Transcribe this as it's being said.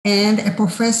and a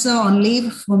professor on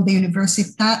leave from the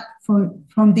Universidade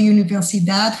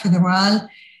Federal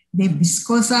de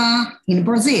Viçosa in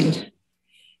Brazil.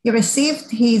 He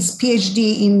received his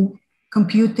PhD in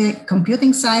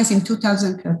computing science in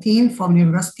 2013 from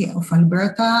University of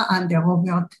Alberta under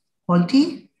Robert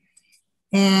Holty.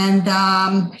 And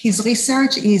his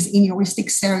research is in heuristic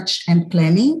search and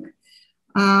planning.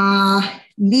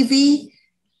 Levi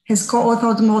has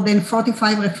co-authored more than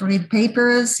 45 refereed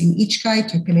papers in HCI,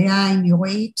 AAAI, and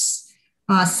UAPES,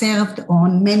 served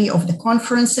on many of the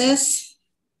conferences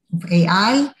of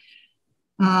AI.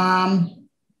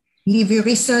 Levi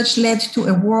research led to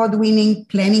award-winning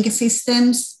planning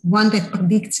systems. One that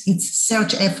predicts its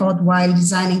search effort while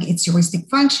designing its heuristic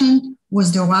function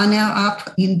was the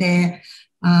runner-up in the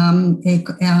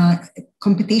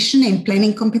competition, in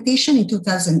planning competition in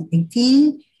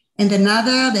 2018, and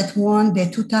another that won the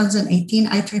 2018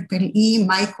 IEEE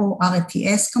Micro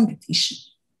RTS competition.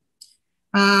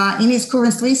 In his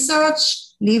current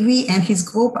research, Levi and his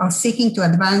group are seeking to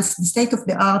advance the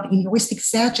state-of-the-art in heuristic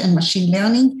search and machine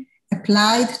learning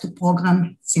applied to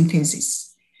program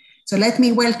synthesis. So let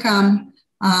me welcome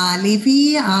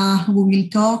Levi, who will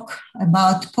talk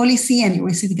about policy and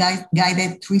heuristic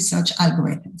guided research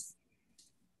algorithms.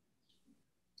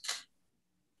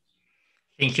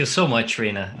 Thank you so much,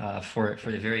 Reina, for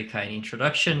the very kind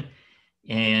introduction.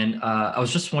 And I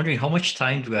was just wondering, how much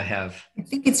time do I have? I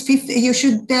think it's 50. You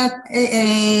should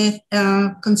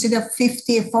consider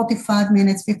 45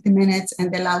 minutes, 50 minutes,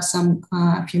 and allow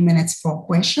a few minutes for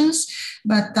questions.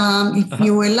 But if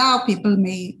you allow, people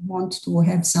may want to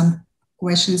have some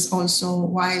questions also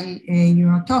while you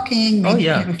are talking, maybe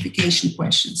clarification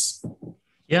questions.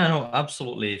 Yeah, no,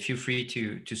 absolutely. Feel free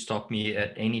to stop me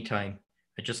at any time.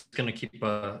 I'm just going to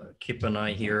keep an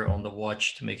eye here on the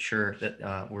watch to make sure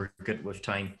that we're good with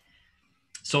time.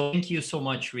 So thank you so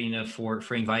much, Reina, for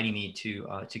inviting me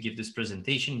to give this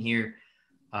presentation here.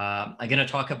 I'm going to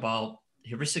talk about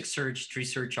heuristic search, tree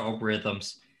search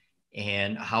algorithms,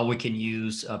 and how we can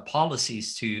use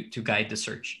policies to guide the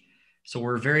search. So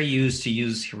we're very used to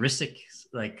use heuristic,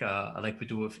 like we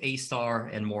do with A-star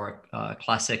and more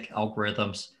classic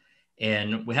algorithms.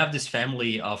 And we have this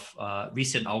family of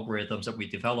recent algorithms that we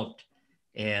developed,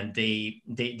 and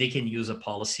they can use a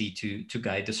policy to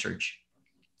guide the search.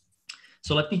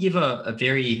 So let me give a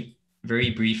very, very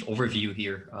brief overview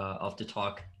here of the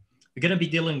talk. We're going to be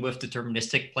dealing with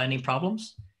deterministic planning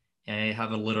problems. And I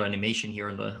have a little animation here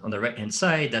on the right-hand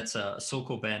side. That's a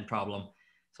SOCO band problem.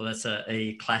 So that's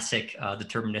a classic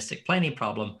deterministic planning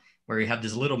problem where you have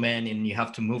this little man and you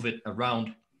have to move it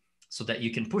around so that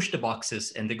you can push the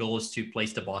boxes, and the goal is to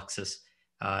place the boxes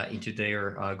into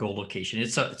their goal location.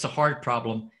 It's a hard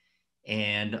problem.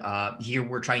 And here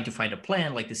we're trying to find a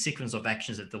plan, like the sequence of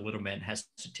actions that the little man has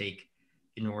to take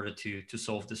in order to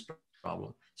solve this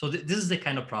problem. So this is the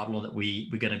kind of problem that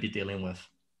we're going to be dealing with.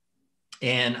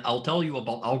 And I'll tell you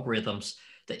about algorithms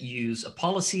that use a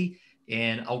policy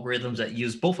and algorithms that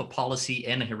use both a policy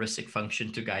and a heuristic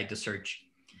function to guide the search.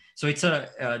 So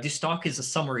this talk is a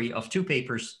summary of two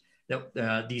papers.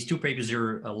 These two papers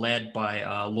are led by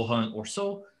Laurent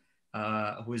Orceau,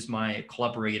 who is my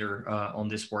collaborator on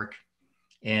this work.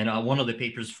 And one of the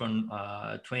papers from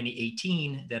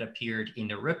 2018 that appeared in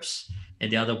the RIPS,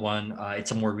 and the other one,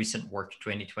 it's a more recent work,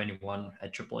 2021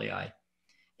 at AAAI.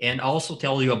 And I'll also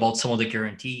tell you about some of the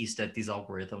guarantees that these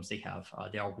algorithms, they have,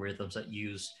 the algorithms that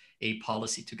use a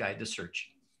policy to guide the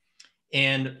search.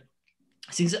 And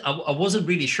since I wasn't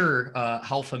really sure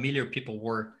how familiar people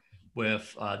were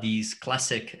with these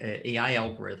classic AI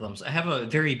algorithms, I have a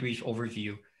very brief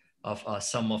overview of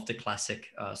some of the classic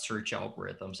search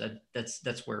algorithms. And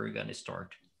that's where we're going to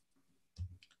start.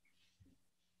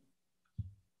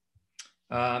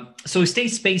 So state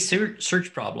space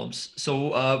search problems.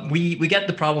 So we get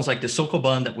the problems like the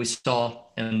Sokoban that we saw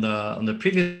on the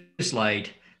previous slide,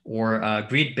 or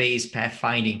grid-based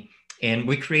pathfinding. And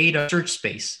we create a search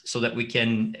space so that we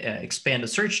can expand the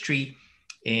search tree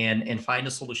and find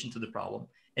a solution to the problem.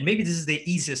 And maybe this is the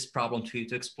easiest problem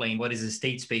to explain. What is a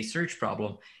state space search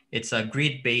problem? It's a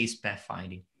grid-based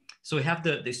pathfinding. So we have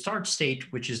the start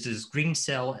state, which is this green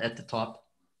cell at the top.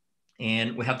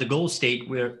 And we have the goal state,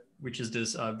 which is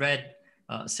this red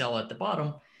cell at the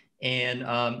bottom. And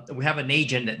we have an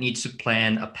agent that needs to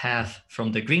plan a path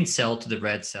from the green cell to the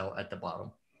red cell at the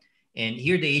bottom. And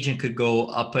here the agent could go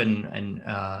up and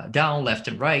down, left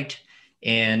and right.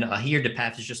 And here the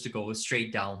path is just to go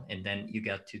straight down, and then you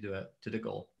get to the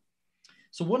goal.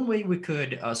 So one way we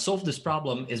could solve this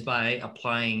problem is by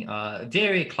applying a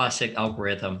very classic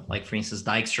algorithm, like for instance,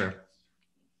 Dijkstra.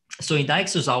 So in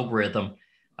Dijkstra's algorithm,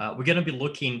 we're going to be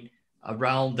looking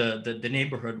around the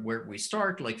neighborhood where we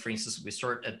start. Like for instance, we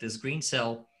start at this green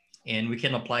cell and we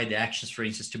can apply the actions, for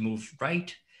instance, to move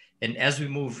right. And as we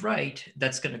move right,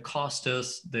 that's going to cost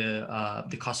us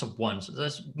the cost of 1. So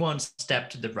that's 1 step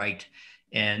to the right,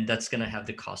 and that's going to have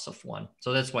the cost of 1.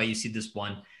 So that's why you see this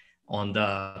 1 on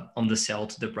the cell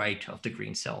to the right of the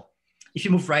green cell. If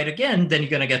you move right again, then you're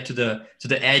going to get to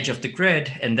the edge of the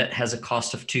grid, and that has a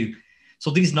cost of 2. So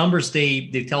these numbers,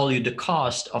 they tell you the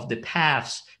cost of the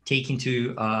paths taken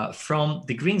to from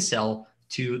the green cell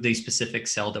to the specific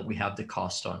cell that we have the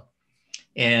cost on.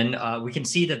 And we can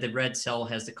see that the red cell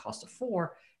has the cost of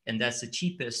 4, and that's the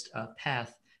cheapest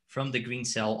path from the green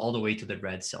cell all the way to the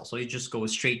red cell. So you just go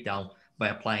straight down by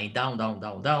applying down, down,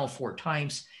 down, down 4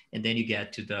 times, and then you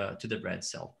get to the red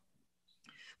cell.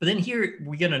 But then here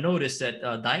we're going to notice that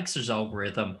Dijkstra's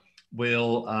algorithm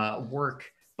will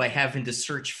work by having the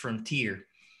search frontier.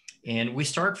 And we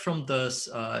start from this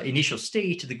initial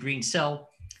state to the green cell,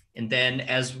 and then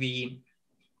as we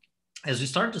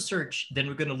start to search, then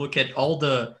we're going to look at all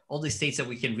the states that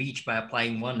we can reach by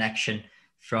applying one action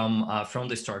from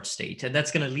the start state. And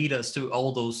that's going to lead us to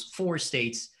all those 4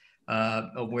 states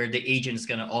where the agent is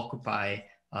going to occupy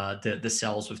the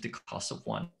cells with the cost of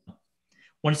 1.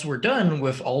 Once we're done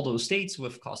with all those states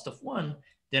with cost of 1,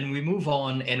 then we move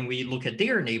on and we look at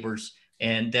their neighbors.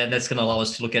 And then that's going to allow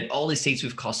us to look at all the states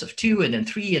with cost of 2, and then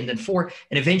 3, and then 4.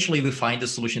 And eventually we find the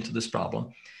solution to this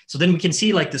problem. So then we can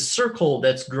see like the circle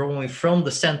that's growing from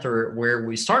the center where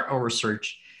we start our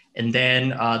search. And then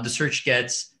the search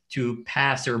gets to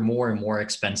paths that are more and more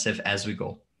expensive as we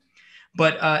go.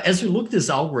 But as we look at this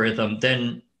algorithm,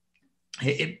 then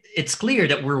it's clear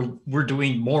that we're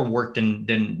doing more work than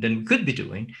we could be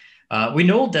doing. We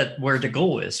know that where the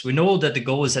goal is. We know that the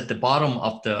goal is at the bottom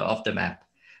of the map.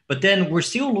 But then we're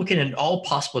still looking in all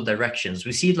possible directions.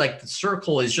 We see like the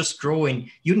circle is just growing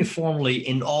uniformly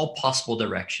in all possible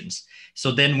directions.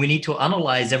 So then we need to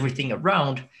analyze everything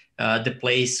around the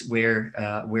place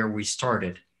where we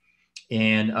started.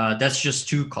 And that's just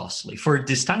too costly. For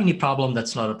this tiny problem,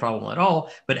 that's not a problem at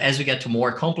all. But as we get to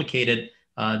more complicated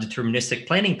deterministic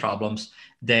planning problems,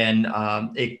 then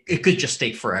it could just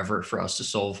take forever for us to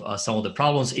solve some of the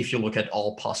problems if you look at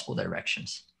all possible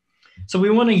directions. So we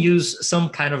want to use some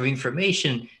kind of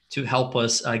information to help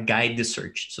us guide the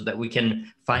search so that we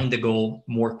can find the goal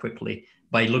more quickly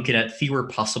by looking at fewer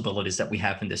possibilities that we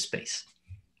have in this space.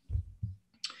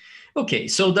 Okay,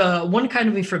 so the one kind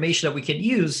of information that we can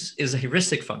use is a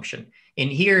heuristic function.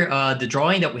 And here, the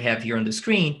drawing that we have here on the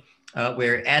screen,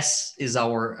 where S is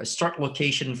our start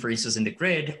location, for instance, in the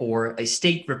grid, or a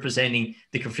state representing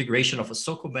the configuration of a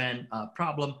Sokoban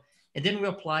problem. And then we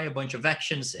apply a bunch of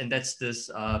actions, and that's this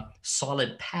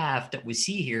solid path that we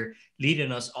see here,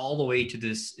 leading us all the way to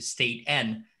this state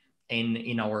N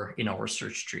in our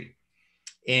search tree.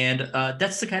 And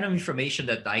that's the kind of information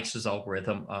that Dijkstra's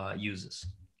algorithm uses.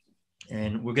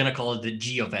 And we're going to call it the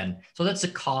G of N. So that's the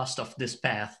cost of this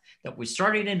path that we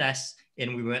started in S,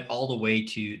 and we went all the way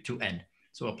to N.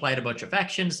 So we applied a bunch of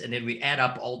actions, and then we add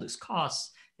up all these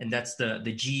costs, and that's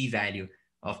the G value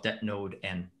of that node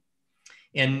N.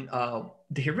 And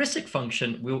the heuristic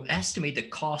function will estimate the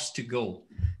cost to go.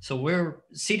 So we're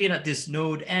sitting at this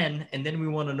node N, and then we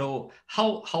want to know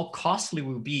how costly it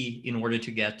will be in order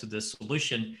to get to the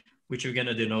solution, which we're going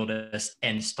to denote as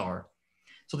N star.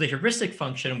 So the heuristic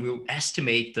function will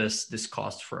estimate this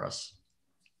cost for us.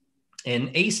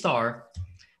 In A star,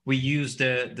 we use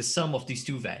the sum of these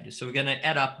two values. So we're going to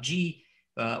add up G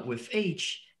with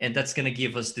H, and that's going to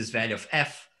give us this value of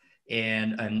F.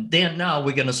 And then now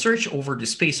we're going to search over the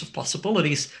space of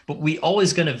possibilities, but we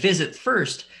always going to visit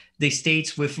first the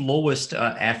states with lowest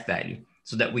F value,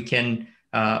 so that we can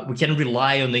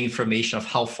rely on the information of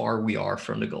how far we are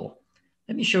from the goal.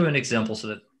 Let me show you an example so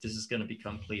that this is going to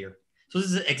become clear. So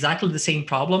this is exactly the same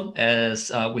problem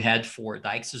as we had for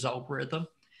Dijkstra's algorithm.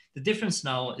 The difference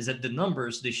now is that the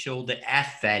numbers, they show the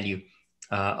F value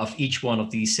of each one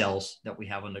of these cells that we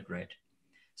have on the grid.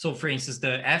 So for instance,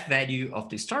 the F value of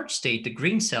the start state, the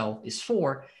green cell, is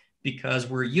 4 because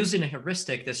we're using a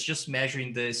heuristic that's just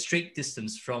measuring the straight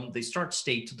distance from the start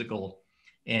state to the goal.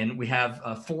 And we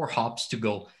have 4 hops to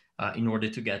go in order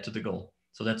to get to the goal.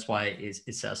 So that's why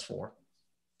it says 4.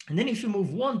 And then if you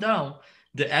move 1 down,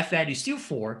 the F value is still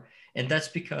 4. And that's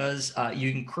because you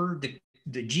incur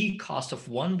the G cost of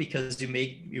 1 because you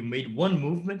made 1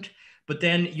 movement, but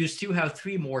then you still have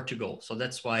 3 more to go. So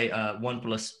that's why 1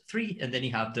 plus 3, and then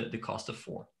you have the cost of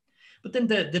 4. But then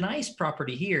the nice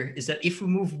property here is that if we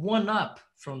move 1 up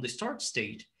from the start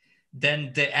state,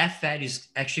 then the F value is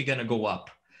actually going to go up,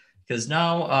 because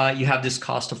now you have this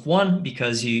cost of 1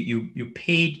 because you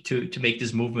paid to make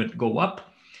this movement go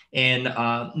up. And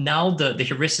now the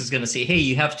heuristic is going to say, hey,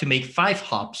 you have to make 5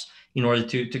 hops in order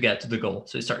to get to the goal.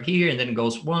 So you start here, and then it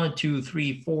goes 1, 2,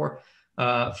 3, 4,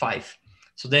 5.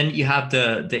 So then you have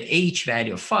the h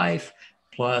value of 5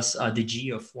 plus the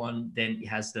g of 1, then it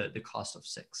has the cost of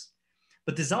 6.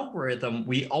 But this algorithm,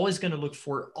 we always going to look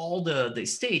for all the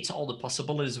states, all the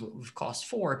possibilities of cost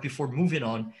 4 before moving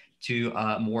on to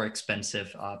more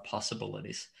expensive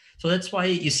possibilities. So that's why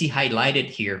you see highlighted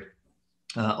here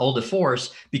all the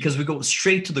 4s, because we go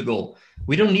straight to the goal.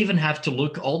 We don't even have to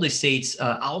look all the states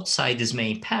outside this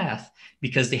main path,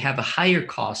 because they have a higher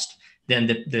cost than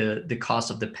the cost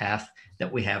of the path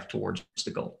that we have towards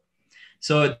the goal.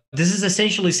 So this is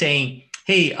essentially saying,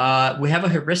 hey, we have a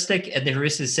heuristic, and the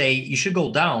heuristic say you should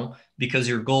go down because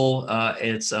your goal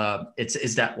is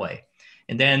that way.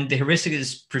 And then the heuristic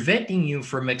is preventing you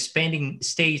from expanding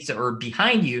states that are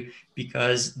behind you,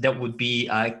 because that would be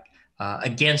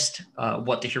against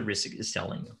what the heuristic is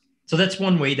telling you. So that's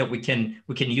one way that we can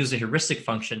use a heuristic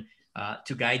function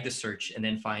to guide the search and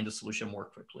then find the solution more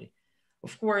quickly.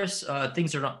 Of course,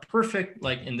 things are not perfect.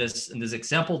 Like in this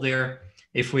example there,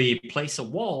 if we place a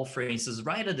wall, for instance,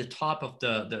 right at the top of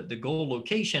the goal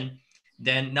location,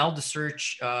 then now the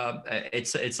search,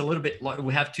 it's a little bit,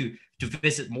 we have to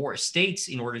visit more states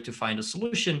in order to find a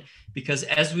solution, because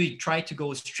as we try to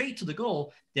go straight to the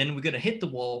goal, then we're going to hit the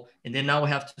wall, and then now we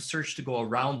have to search to go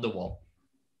around the wall.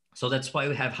 So that's why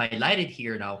we have highlighted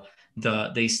here now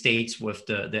the states with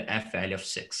the f value of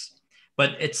 6.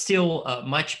 But it's still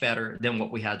much better than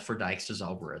what we had for Dijkstra's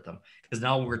algorithm, because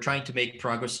now we're trying to make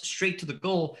progress straight to the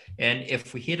goal. And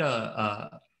if we hit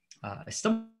a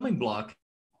stumbling block,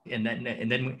 and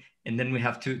then we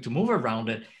have to move around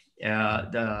it,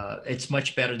 it's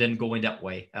much better than going that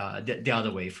way, the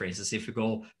other way. For instance, if we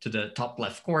go to the top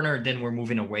left corner, then we're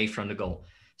moving away from the goal.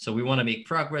 So we want to make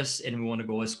progress, and we want to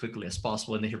go as quickly as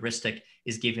possible. And the heuristic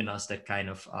is giving us that kind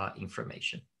of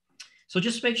information. So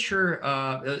just make sure,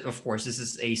 of course, this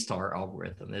is A-star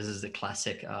algorithm. This is the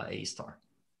classic A-star.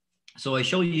 So I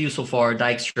show you so far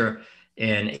Dijkstra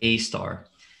and A-star.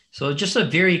 So just a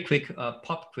very quick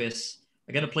pop quiz.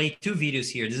 I'm going to play 2 videos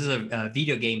here. This is a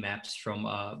video game maps from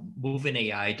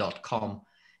movingai.com.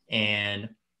 And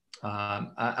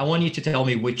I want you to tell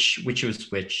me which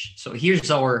was which. So here's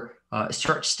our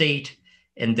start state.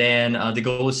 And then the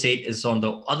goal state is on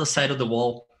the other side of the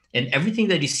wall. And everything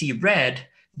that you see red,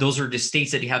 those are the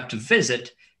states that you have to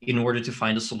visit in order to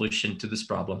find a solution to this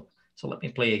problem. So let me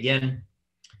play again.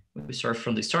 We start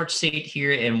from the start state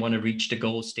here and want to reach the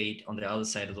goal state on the other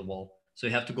side of the wall. So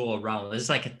you have to go around. It's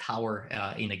like a tower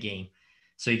in a game.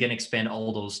 So you can expand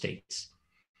all those states.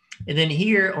 And then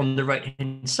here on the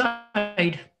right-hand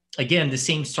side, again, the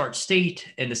same start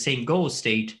state and the same goal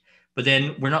state, but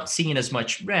then we're not seeing as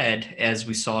much red as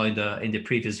we saw in the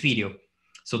previous video.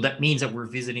 So that means that we're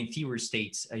visiting fewer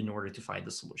states in order to find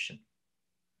the solution.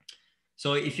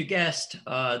 So if you guessed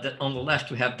that on the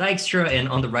left we have Dijkstra and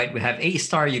on the right we have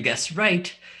A-star, you guessed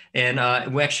right.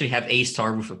 And we actually have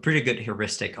A-star with a pretty good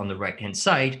heuristic on the right-hand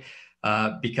side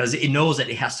because it knows that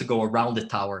it has to go around the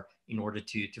tower in order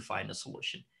to find a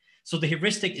solution. So the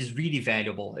heuristic is really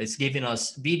valuable. It's giving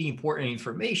us really important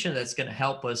information that's going to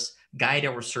help us guide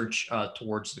our search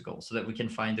towards the goal so that we can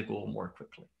find the goal more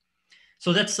quickly.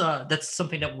 So that's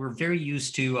something that we're very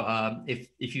used to.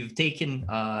 If you've taken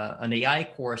an AI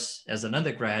course as an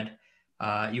undergrad,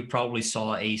 you probably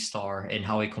saw A-star and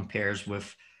how it compares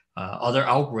with other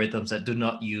algorithms that do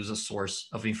not use a source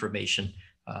of information.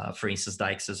 For instance,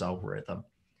 Dijkstra's algorithm.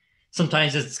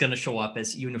 Sometimes it's going to show up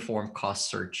as uniform cost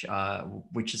search,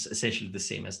 which is essentially the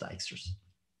same as Dijkstra's.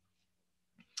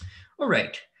 All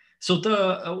right.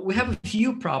 So we have a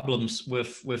few problems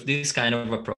with this kind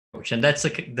of approach, and that's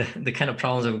the kind of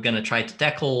problems that we're going to try to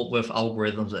tackle with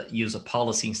algorithms that use a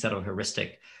policy instead of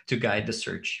heuristic to guide the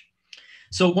search.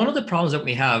 So one of the problems that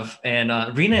we have, and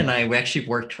Rina and I, we actually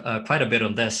worked quite a bit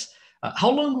on this, how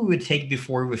long would it take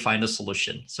before we find a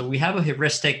solution? So we have a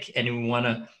heuristic and we want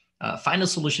to find a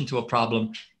solution to a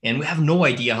problem, and we have no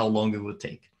idea how long it would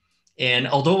take. And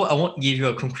although I won't give you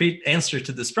a concrete answer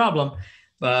to this problem,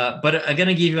 but I'm going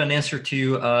to give you an answer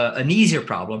to an easier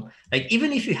problem. Like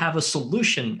even if you have a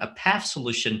solution, a path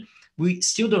solution, we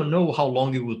still don't know how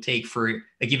long it will take for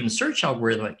a given search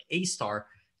algorithm like A-star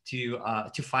to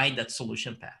find that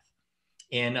solution path.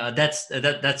 And that's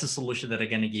a solution that I'm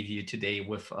going to give you today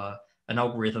with an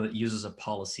algorithm that uses a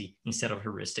policy instead of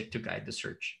heuristic to guide the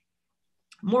search.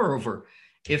 Moreover,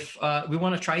 if we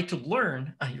want to try to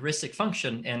learn a heuristic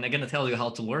function, and I'm going to tell you how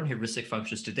to learn heuristic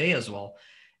functions today as well,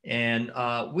 and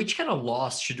which kind of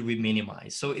loss should we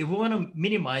minimize? So if we want to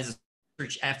minimize the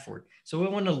search effort. So we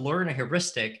want to learn a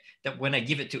heuristic that when I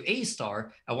give it to A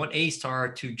star, I want A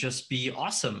star to just be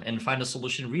awesome and find a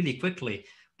solution really quickly.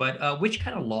 But which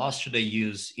kind of laws should I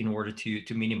use in order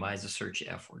to minimize the search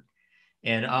effort?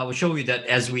 And I will show you that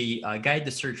as we guide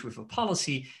the search with a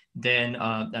policy, then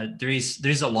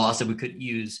there's a laws that we could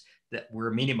use that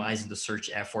we're minimizing the search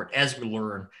effort as we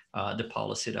learn the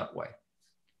policy that way.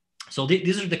 So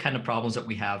these are the kind of problems that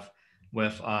we have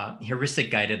with heuristic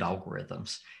guided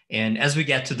algorithms. And as we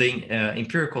get to the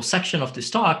empirical section of this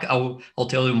talk, I'll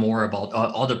tell you more about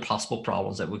other possible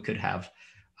problems that we could have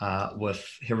with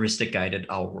heuristic guided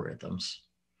algorithms.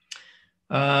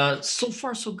 So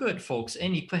far, so good, folks.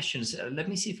 Any questions? Let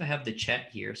me see if I have the chat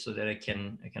here so that I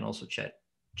can also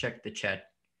check the chat.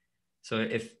 So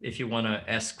if you want to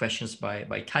ask questions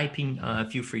by typing,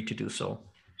 feel free to do so.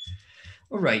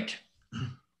 All right.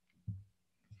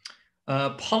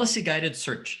 Policy guided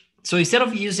search. So instead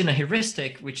of using a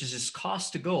heuristic, which is just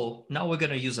cost to go, now we're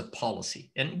going to use a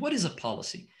policy. And what is a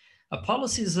policy? A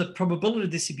policy is a probability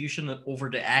distribution over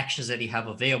the actions that you have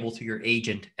available to your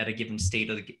agent at a given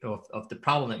state of the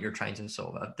problem that you're trying to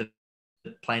solve, the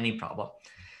planning problem.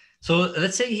 So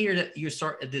let's say here that you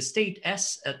start at the state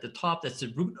S at the top, that's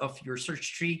the root of your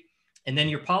search tree. And then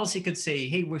your policy could say,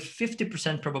 hey, with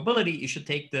 50% probability, you should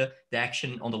take the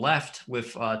action on the left.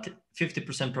 With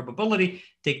 50% probability,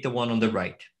 take the one on the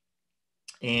right.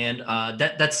 And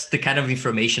that's the kind of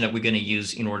information that we're going to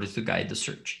use in order to guide the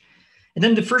search. And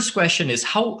then the first question is,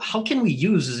 how can we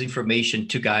use this information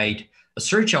to guide a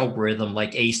search algorithm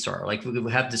like A star? Like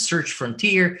we have the search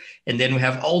frontier, and then we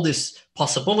have all these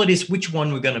possibilities, which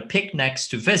one we're going to pick next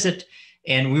to visit.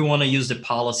 And we want to use the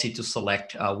policy to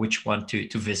select which one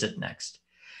to visit next.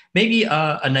 Maybe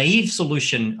a naive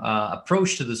solution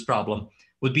approach to this problem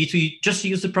would be to just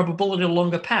use the probability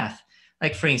along a path.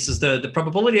 Like for instance, the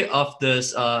probability of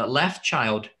this left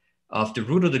child of the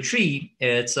root of the tree,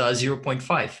 it's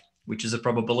 0.5, which is a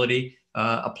probability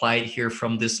applied here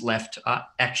from this left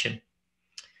action.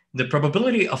 The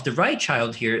probability of the right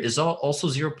child here is also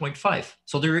 0.5.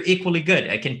 So they're equally good.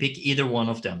 I can pick either one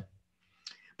of them.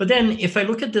 But then if I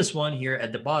look at this one here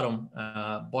at the bottom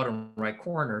right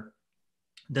corner,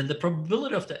 then the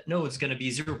probability of that node is going to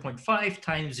be 0.5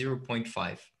 times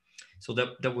 0.5. So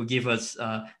that will give us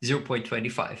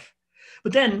 0.25.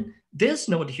 But then this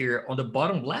node here on the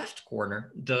bottom left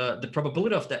corner, the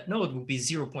probability of that node will be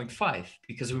 0.5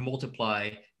 because we multiply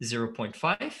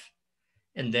 0.5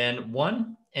 and then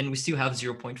 1, and we still have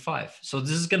 0.5. So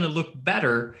this is going to look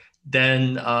better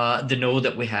than the node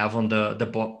that we have on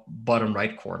the bottom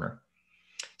right corner.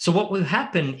 So what will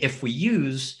happen if we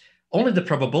use only the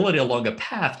probability along a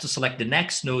path to select the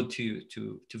next node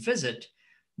to visit,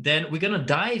 then we're going to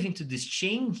dive into this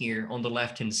chain here on the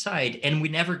left-hand side, and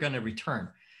we're never going to return.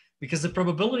 Because the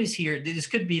probabilities here, this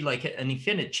could be like an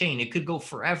infinite chain. It could go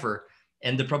forever.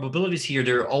 And the probabilities here,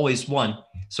 they're always 1.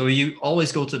 So you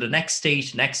always go to the next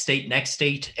state, next state, next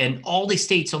state. And all the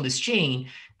states on this chain,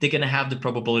 they're going to have the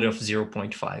probability of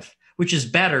 0.5, which is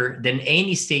better than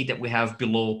any state that we have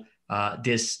below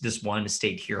this one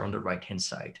state here on the right-hand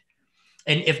side.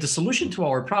 And if the solution to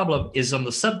our problem is on the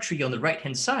subtree on the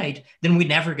right-hand side, then we're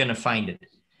never going to find it.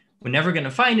 We're never going to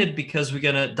find it because we're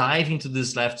going to dive into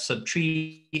this left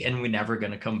subtree and we're never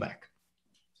going to come back.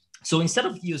 So instead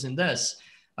of using this,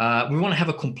 we want to have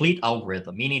a complete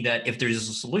algorithm, meaning that if there is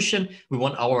a solution, we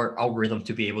want our algorithm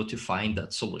to be able to find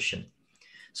that solution.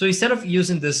 So instead of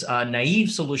using this naive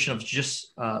solution of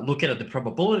just looking at the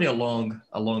probability along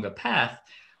a path,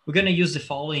 we're going to use the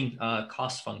following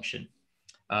cost function,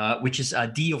 which is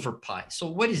d over pi. So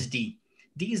what is d?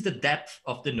 D is the depth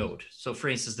of the node. So for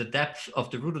instance, the depth of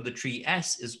the root of the tree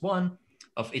S is 1,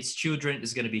 of its children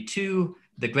is going to be 2,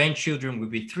 the grandchildren will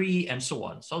be 3, and so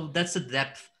on. So that's the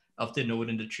depth of the node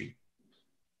in the tree.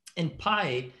 And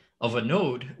pi of a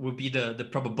node would be the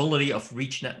probability of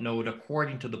reaching that node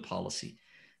according to the policy.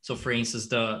 So for instance,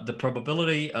 the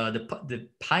probability, the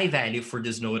pi value for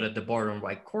this node at the bottom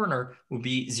right corner would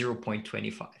be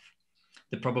 0.25.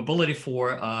 The probability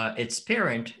for its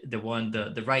parent,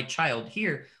 the right child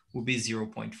here, will be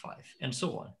 0.5, and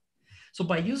so on. So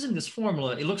by using this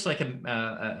formula, it looks like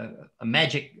a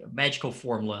magical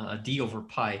formula, a d over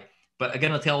pi. But I'm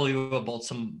going to tell you about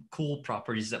some cool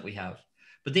properties that we have.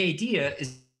 But the idea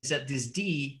is that this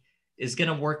d is going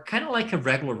to work kind of like a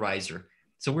regularizer.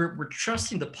 So we're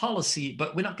trusting the policy,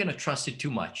 but we're not going to trust it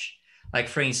too much. Like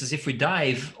for instance, if we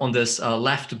dive on this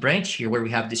left branch here where we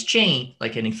have this chain,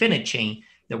 like an infinite chain,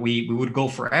 that we would go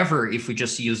forever if we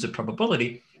just use the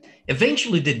probability,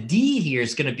 eventually the d here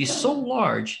is going to be so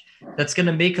large that's going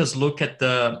to make us look at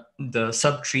the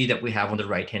subtree that we have on the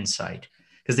right-hand side.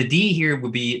 because the D here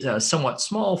would be somewhat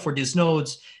small for these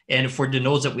nodes. And for the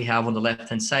nodes that we have on the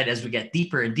left-hand side, as we get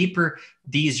deeper and deeper,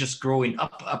 D is just growing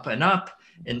up, up, and up.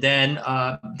 And then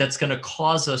that's going to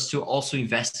cause us to also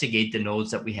investigate the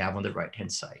nodes that we have on the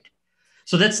right-hand side.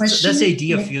 So that's the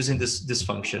idea of using this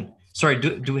function. Sorry,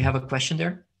 do we have a question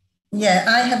there? Yeah,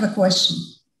 I have a question.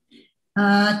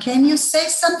 Can you say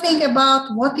something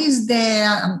about what is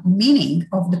the meaning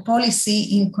of the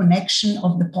policy in connection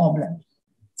of the problem?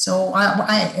 So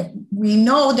we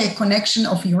know the connection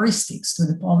of heuristics to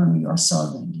the problem you are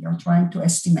solving. You're trying to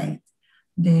estimate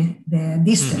the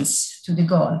distance to the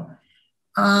goal.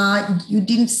 You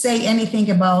didn't say anything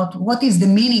about what is the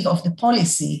meaning of the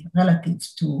policy relative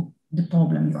to the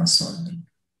problem you are solving.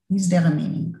 Is there a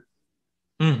meaning?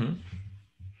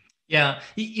 Yeah,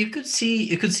 you could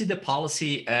see the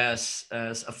policy as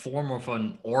a form of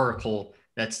an oracle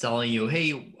that's telling you,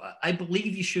 hey, I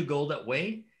believe you should go that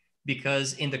way,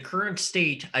 because in the current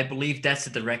state, I believe that's the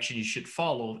direction you should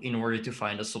follow in order to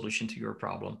find a solution to your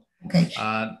problem. Okay.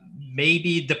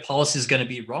 Maybe the policy is going to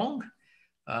be wrong,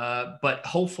 but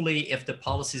hopefully if the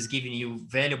policy is giving you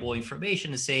valuable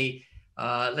information to say,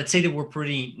 let's say that we're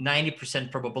putting 90%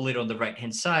 probability on the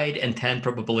right-hand side and 10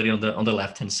 probability on the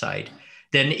left-hand side,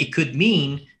 then it could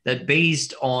mean that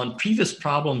based on previous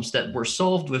problems that were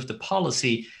solved with the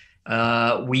policy,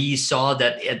 we saw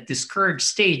that at this current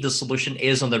state, the solution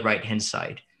is on the right-hand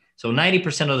side. So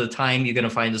 90% of the time, you're going to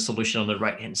find the solution on the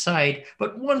right-hand side,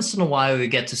 but once in a while, you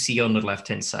get to see on the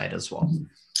left-hand side as well.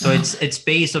 So it's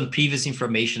based on previous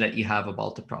information that you have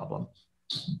about the problem.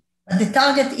 The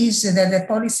target is that the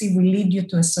policy will lead you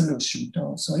to a solution.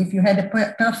 So if you had a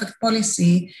perfect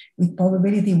policy with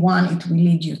probability 1, it will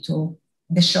lead you to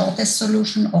the shortest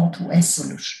solution or to a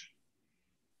solution.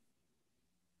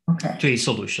 Okay. To a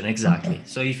solution, exactly. Okay.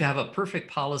 So if you have a perfect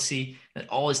policy that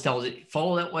always tells it,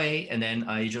 follow that way, and then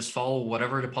you just follow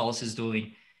whatever the policy is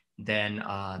doing, then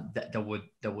that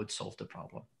would solve the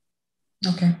problem.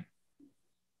 Okay.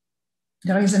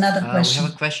 There is another question. We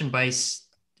have a question by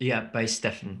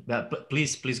Stefan. But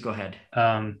please go ahead.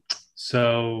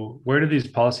 So where do these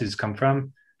policies come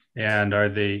from? And are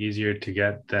they easier to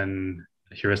get than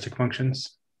heuristic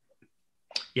functions?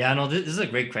 Yeah, no, this is a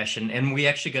great question. And we're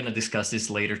actually going to discuss this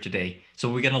later today.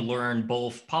 So we're going to learn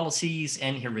both policies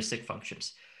and heuristic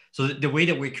functions. So the way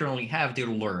that we currently have, they're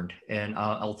learned. And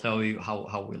I'll tell you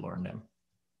how we learn them.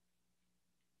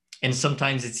 And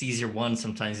sometimes it's easier one,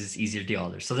 sometimes it's easier the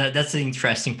other. So that's the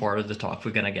interesting part of the talk.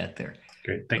 We're going to get there.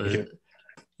 Great, thank you.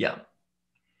 Yeah.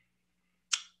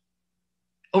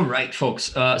 All right, folks.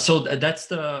 So that's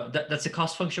the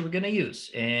cost function we're going to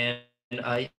use. And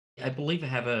I believe I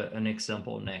have an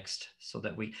example next, so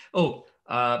that we.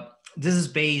 This is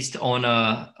based on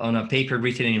a paper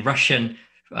written in Russian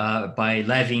by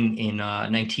Levin in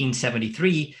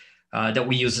 1973 that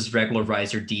we use as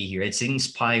regularizer D here. It's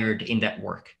inspired in that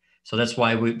work, so that's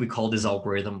why we call this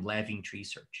algorithm Levin tree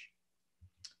search.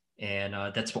 And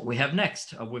that's what we have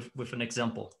next with an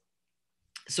example.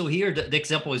 So here the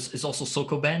example is also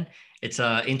Sokoban. It's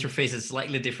an interface that's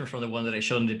slightly different from the one that I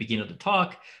showed in the beginning of the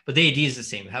talk, but the idea is the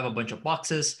same. You have a bunch of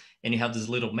boxes and you have this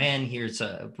little man here. It's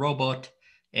a robot,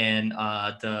 and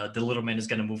the little man is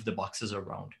going to move the boxes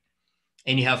around.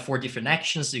 And you have 4 different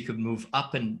actions. You could move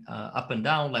up and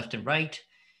down, left and right.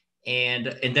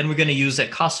 And then we're going to use a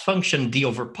cost function D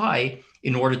over pi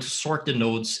in order to sort the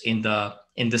nodes in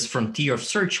this frontier of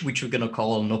search, which we're going to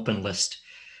call an open list.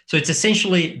 So it's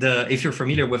essentially if you're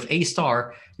familiar with A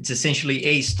star, it's essentially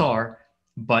A star,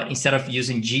 but instead of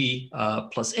using G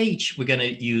plus H, we're going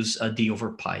to use D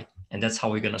over pi. And that's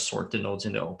how we're going to sort the nodes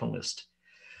in the open list.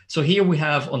 So here we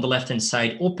have on the left-hand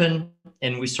side open,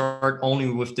 and we start only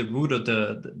with the root of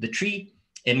the tree.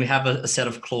 And we have a set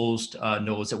of closed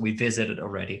nodes that we visited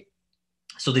already.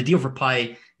 So the D over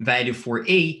pi value for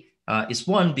A is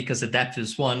 1 because the depth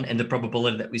is 1, and the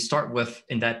probability that we start with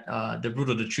in that the root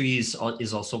of the tree is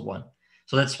also 1.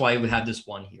 So that's why we have this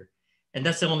 1 here. And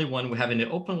that's the only one we have in the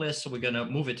open list. So we're going to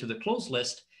move it to the closed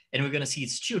list, and we're going to see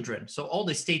its children. So all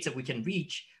the states that we can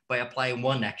reach by applying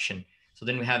one action. So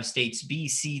then we have states B,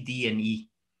 C, D, and E,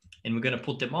 and we're going to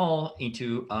put them all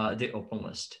into the open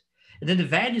list. And then the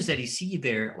values that you see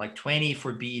there, like 20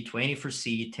 for B, 20 for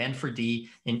C, 10 for D,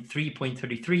 and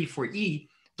 3.33 for E,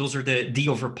 those are the D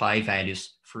over pi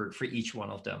values for each one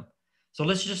of them. So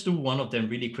let's just do one of them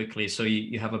really quickly so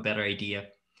you have a better idea.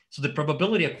 So the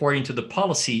probability according to the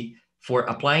policy for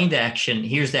applying the action,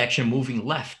 here's the action moving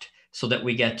left so that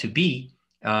we get to B,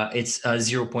 it's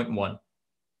 0.1.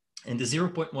 And the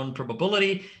 0.1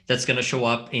 probability, that's going to show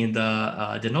up in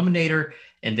the denominator.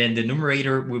 And then the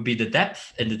numerator will be the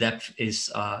depth, and the depth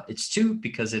is it's 2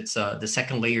 because it's the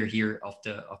second layer here of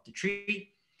the tree.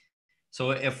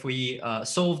 So if we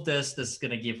solve this, this is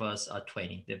going to give us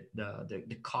 20,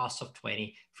 the cost of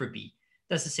 20 for B.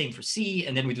 That's the same for C,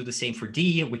 and then we do the same for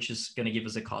D, which is going to give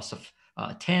us a cost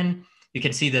of 10. You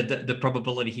can see that the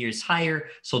probability here is higher,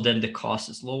 so then the cost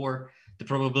is lower. The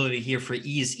probability here for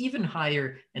E is even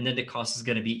higher, and then the cost is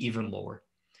going to be even lower.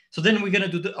 So then we're going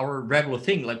to do our regular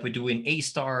thing like we do in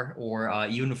A-star or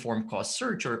uniform cost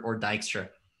search or Dijkstra,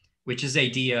 which is the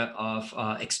idea of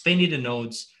expanding the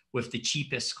nodes with the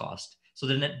cheapest cost. So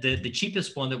then the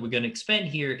cheapest one that we're going to expand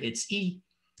here, it's E.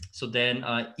 So then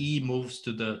E moves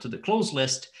to the closed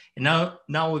list. And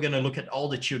now we're going to look at all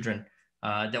the children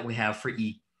that we have for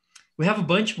E. We have a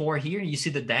bunch more here. You see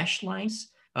the dashed lines.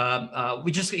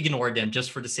 We just ignore them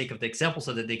just for the sake of the example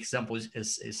so that the example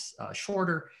is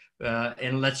shorter.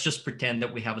 And let's just pretend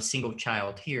that we have a single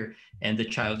child here and the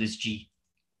child is G.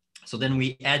 So then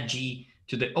we add G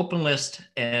to the open list,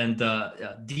 and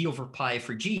D over pi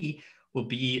for G will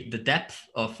be the depth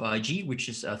of G, which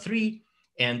is 3.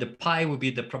 And the pi will be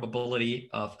the probability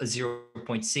of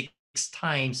 0.6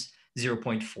 times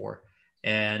 0.4.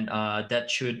 And that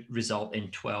should result in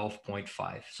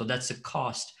 12.5. So that's the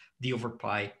cost D over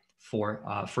pi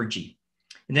for G.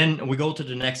 And then we go to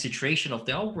the next iteration of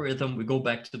the algorithm. We go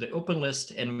back to the open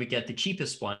list and we get the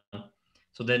cheapest one.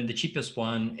 So then the cheapest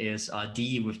one is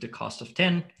D with the cost of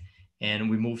 10. And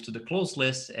we move to the closed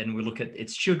list and we look at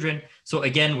its children. So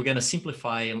again, we're going to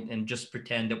simplify and just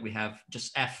pretend that we have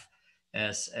just F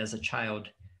as a child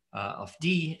of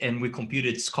D. And we compute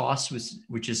its cost,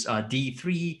 which is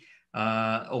D3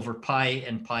 over pi.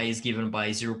 And pi is given by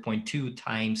 0.2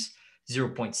 times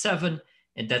 0.7.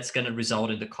 And that's going to result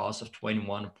in the cost of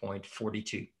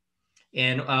 21.42.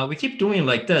 And we keep doing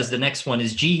like this. The next one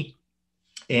is G.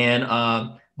 And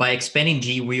by expanding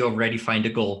G, we already find the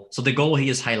goal. So the goal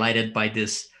here is highlighted by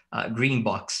this green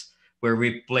box, where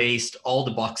we placed all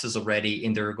the boxes already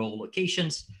in their goal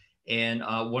locations. And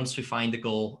once we find the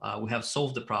goal, we have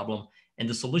solved the problem. And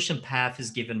the solution path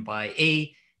is given by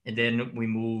A. And then we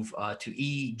move to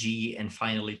E, G, and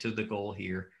finally to the goal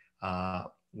here,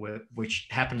 which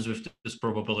happens with this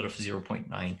probability of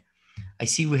 0.9. I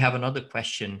see we have another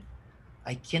question.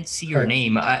 I can't see your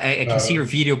name. I can see your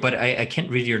video, but I can't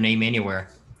read your name anywhere.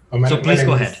 So please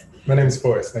go ahead. My name is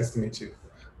Forrest. Nice to meet you.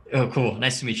 Oh, cool.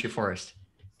 Nice to meet you, Forrest.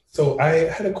 So I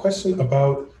had a question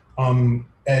about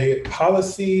a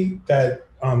policy that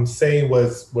say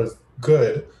was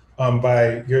good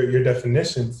by your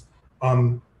definitions.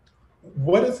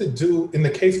 What does it do in the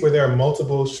case where there are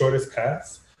multiple shortest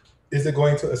paths? Is it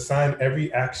going to assign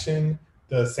every action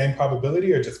the same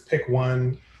probability, or just pick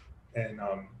one and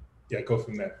go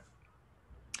from there?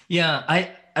 Yeah,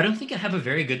 I don't think I have a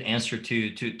very good answer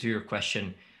to your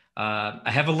question.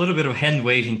 I have a little bit of hand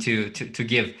waving to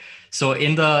give. So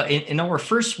in our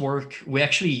first work, we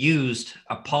actually used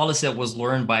a policy that was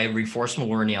learned by a reinforcement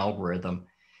learning algorithm.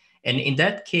 And in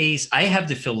that case, I have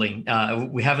the feeling,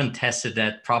 we haven't tested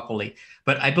that properly,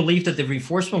 but I believe that the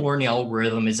reinforcement learning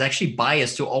algorithm is actually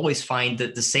biased to always find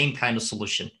the same kind of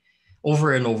solution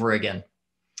over and over again.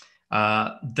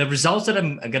 The results that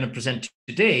I'm going to present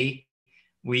today,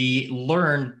 we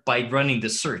learned by running the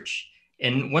search.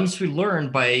 And once we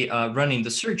learn by running the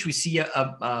search, we see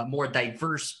a more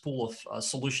diverse pool of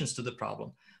solutions to the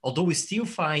problem. Although we still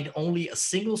find only a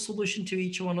single solution to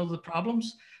each one of the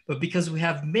problems, but because we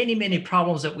have many, many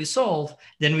problems that we solve,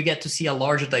 then we get to see a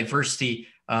larger diversity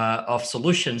of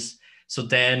solutions. So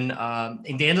then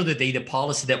in the end of the day, the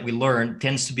policy that we learn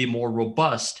tends to be more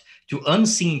robust to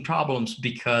unseen problems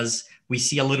because we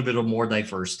see a little bit of more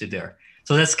diversity there.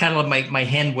 So that's kind of like my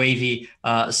hand wavy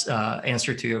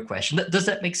answer to your question. Does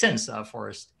that make sense,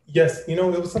 Forrest? Yes, it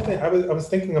was something I was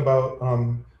thinking about.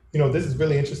 This is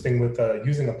really interesting with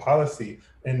using a policy.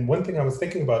 And one thing I was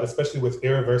thinking about, especially with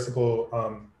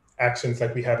irreversible actions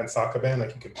like we have in soccer band,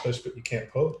 like you can push but you can't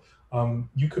pull,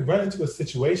 you could run into a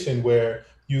situation where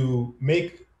you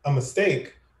make a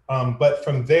mistake, but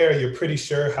from there you're pretty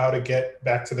sure how to get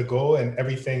back to the goal, and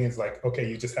everything is like, okay,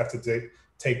 you just have to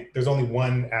there's only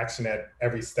one action at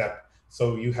every step.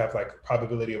 So you have like a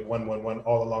probability of 1, 1, 1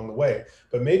 all along the way.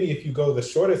 But maybe if you go the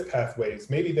shortest pathways,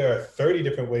 maybe there are 30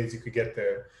 different ways you could get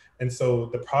there. And so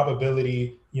the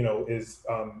probability, is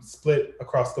split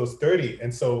across those 30.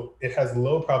 And so it has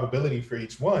low probability for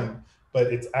each one,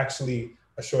 but it's actually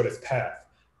a shortest path.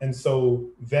 And so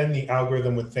then the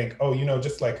algorithm would think, oh,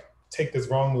 just like take this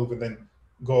wrong move and then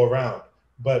go around.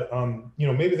 But,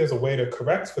 maybe there's a way to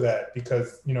correct for that,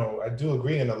 because, I do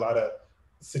agree in a lot of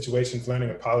situations,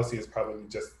 learning a policy is probably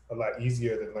just a lot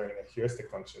easier than learning a heuristic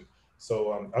function.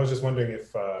 So I was just wondering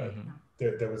if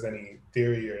there was any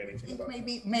theory or anything about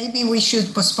maybe we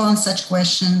should postpone such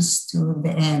questions to the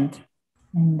end.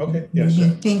 Okay, yeah, sure.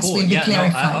 Things will be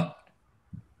clarified.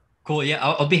 Cool, yeah,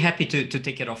 I'll be happy to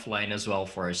take it offline as well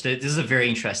for us. This is a very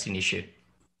interesting issue.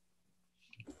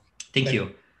 Thank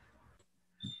you.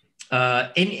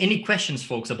 Any questions,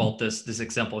 folks, about this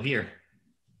example here?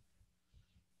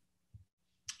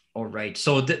 All right,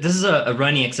 so this is a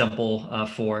running example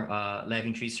for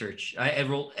Levin tree search. I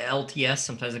wrote LTS,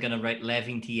 sometimes I'm gonna write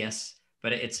Levin TS,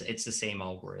 but it's the same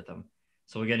algorithm.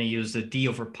 So we're gonna use the D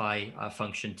over pi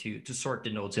function to sort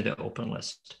the nodes in the open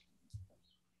list.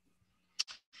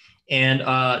 And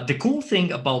the cool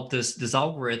thing about this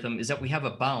algorithm is that we have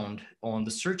a bound on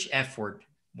the search effort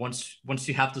once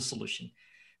you have the solution.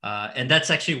 And that's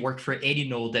actually worked for any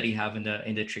node that you have in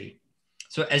the tree.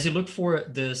 So as you look for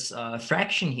this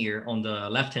fraction here on the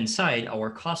left-hand side, our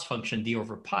cost function D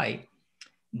over pi,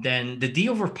 then the D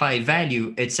over pi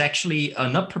value, it's actually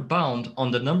an upper bound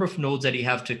on the number of nodes that you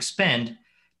have to expand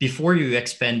before you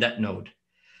expand that node.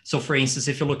 So for instance,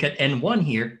 if you look at N1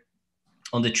 here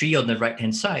on the tree on the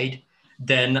right-hand side,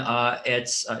 then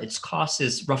its cost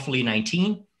is roughly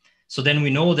 19. So then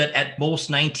we know that at most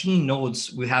 19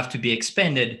 nodes we have to be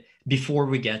expanded before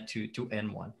we get to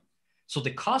N1. So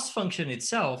the cost function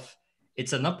itself,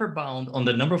 it's an upper bound on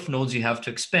the number of nodes you have to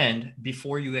expand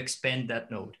before you expand that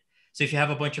node. So if you have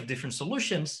a bunch of different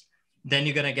solutions, then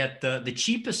you're gonna get the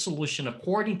cheapest solution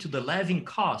according to the Levin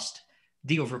cost,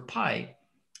 D over pi.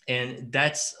 And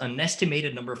that's an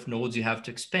estimated number of nodes you have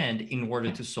to expand in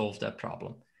order to solve that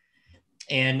problem.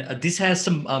 And this has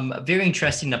some very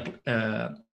interesting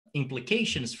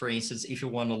implications. For instance, if you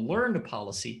wanna learn the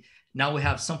policy, now we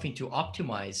have something to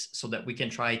optimize so that we can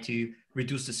try to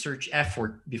reduce the search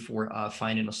effort before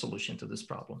finding a solution to this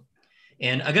problem.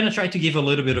 And I'm gonna try to give a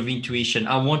little bit of intuition.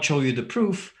 I won't show you the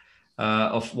proof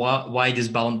of why this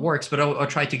bound works, but I'll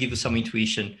try to give you some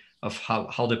intuition of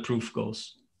how the proof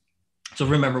goes. So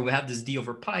remember, we have this D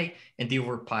over pi, and D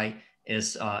over pi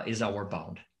is our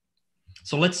bound.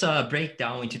 So let's break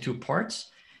down into two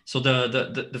parts. So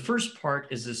the first part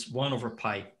is this 1 over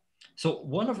pi. So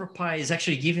 1 over pi is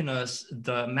actually giving us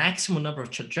the maximum number of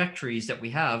trajectories that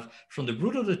we have from the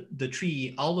root of the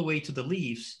tree all the way to the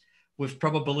leaves with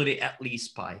probability at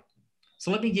least pi.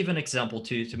 So let me give an example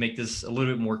to make this a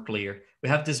little bit more clear. We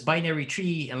have this binary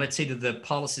tree, and let's say that the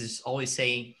policy is always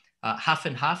saying half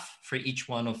and half for each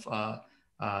one of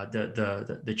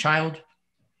the child.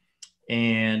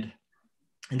 And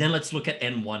then let's look at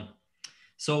N1.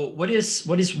 So what is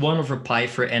 1 over pi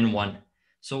for N1?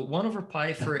 So 1 over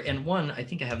pi for N1, I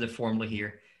think I have the formula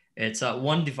here. It's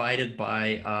 1 divided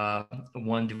by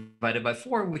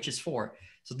 4, which is 4.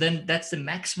 So then that's the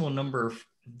maximum number of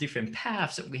different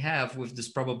paths that we have with this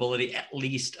probability at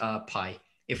least pi.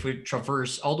 If we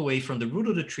traverse all the way from the root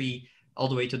of the tree all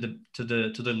the way to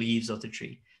the leaves of the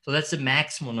tree. So that's the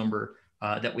maximum number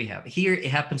that we have. Here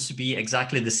it happens to be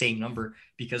exactly the same number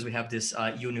because we have this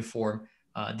uniform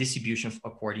distribution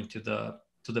according to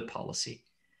the policy.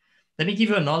 Let me give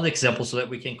you another example so that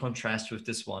we can contrast with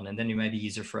this one, and then it might be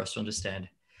easier for us to understand.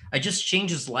 I just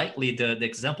changed slightly the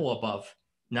example above.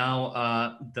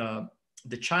 Now,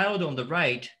 the child on the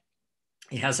right,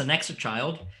 it has an extra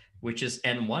child, which is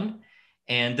N1,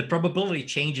 and the probability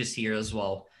changes here as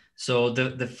well. So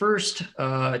the first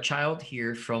child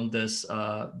here from this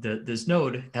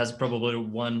node has a probability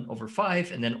of 1 over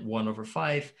 5, and then 1 over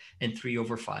 5, and 3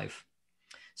 over 5.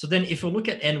 So then if we look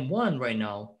at N1 right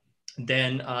now,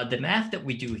 then the math that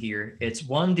we do here, it's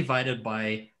 1 divided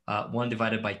by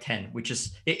 10, which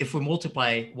is, if we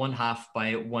multiply 1/2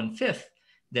 by 1/5,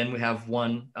 then we have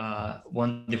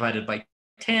 1 divided by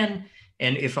 10.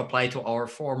 And if applied to our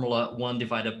formula, 1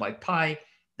 divided by pi,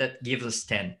 that gives us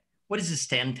 10. What is this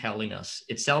 10 telling us?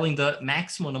 It's telling the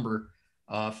maximum number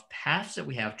of paths that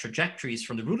we have, trajectories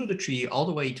from the root of the tree all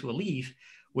the way to a leaf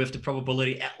with the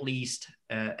probability at least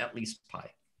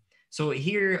pi. So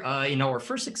here in our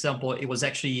first example, it was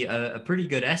actually a pretty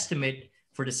good estimate.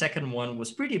 For the second one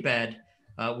was pretty bad.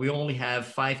 We only have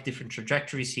 5 different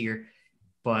trajectories here,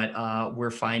 but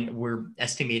we're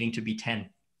estimating to be 10.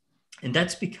 And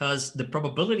that's because the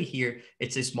probability here,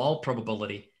 it's a small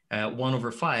probability, 1 over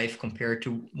 5 compared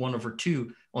to 1 over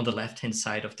 2 on the left-hand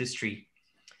side of this tree.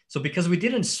 So because we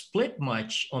didn't split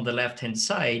much on the left-hand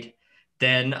side,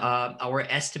 then our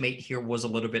estimate here was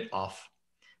a little bit off.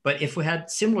 But if we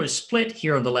had similar split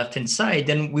here on the left-hand side,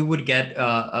 then we would get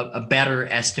a better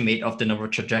estimate of the number of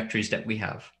trajectories that we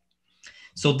have.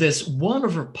 So this 1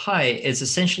 over pi is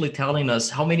essentially telling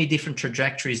us how many different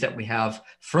trajectories that we have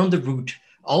from the root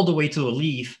all the way to the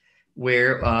leaf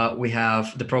where we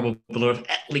have the probability of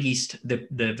at least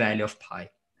the value of pi.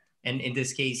 And in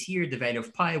this case here, the value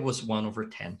of pi was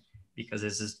 1/10, because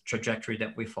this is trajectory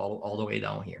that we follow all the way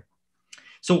down here.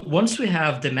 So once we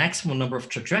have the maximum number of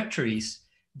trajectories,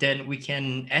 then we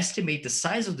can estimate the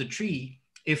size of the tree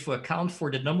if we account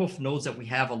for the number of nodes that we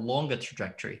have along a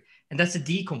trajectory. And that's the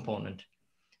D component.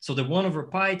 So the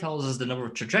 1/pi tells us the number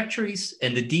of trajectories,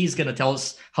 and the D is going to tell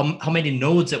us how many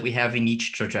nodes that we have in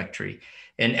each trajectory.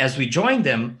 And as we join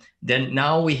them, then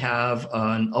now we have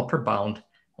an upper bound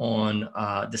on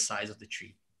the size of the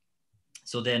tree.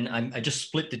 So then I just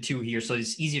split the two here so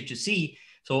it's easier to see.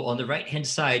 So on the right-hand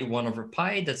side,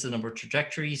 1/pi, that's the number of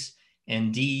trajectories,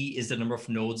 and D is the number of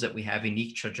nodes that we have in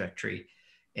each trajectory.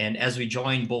 And as we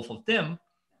join both of them,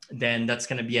 then that's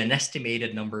going to be an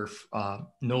estimated number of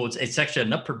nodes. It's actually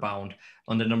an upper bound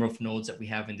on the number of nodes that we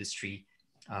have in this tree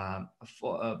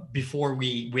before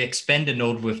we expand the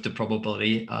node with the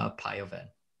probability pi of n.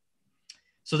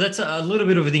 So that's a little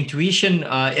bit of an intuition.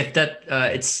 If that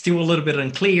it's still a little bit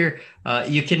unclear,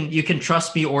 you can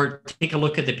trust me or take a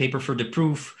look at the paper for the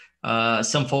proof.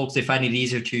 Some folks, they find it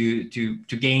easier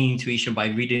to gain intuition by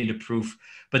reading the proof.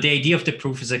 But the idea of the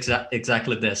proof is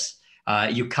exactly this.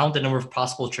 You count the number of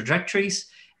possible trajectories,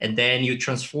 and then you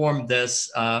transform this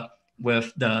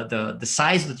with the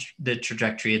size of the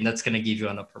trajectory, and that's going to give you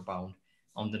an upper bound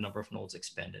on the number of nodes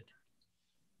expanded.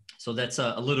 So that's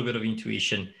a little bit of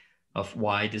intuition of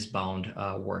why this bound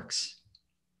works.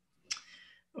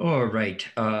 All right,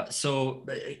 so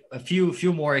a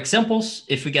few more examples.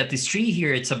 If we get this tree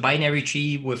here, it's a binary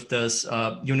tree with this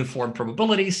uniform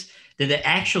probabilities. Then the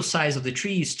actual size of the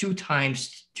tree is 2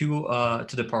 times 2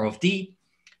 to the power of d,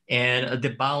 and the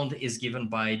bound is given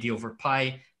by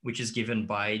d/pi, which is given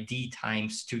by d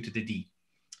times 2 to the d.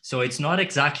 So it's not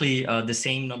exactly the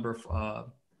same number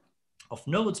of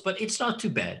nodes, but it's not too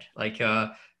bad. Like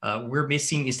we're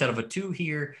missing, instead of a 2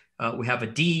 here, we have a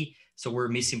d. So we're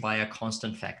missing by a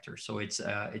constant factor. So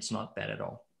it's not bad at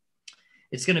all.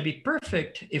 It's going to be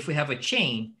perfect if we have a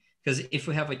chain, because if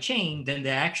we have a chain, then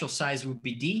the actual size would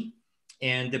be d,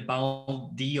 and the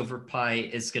bound d/pi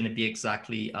is going to be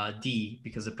exactly d,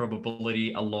 because the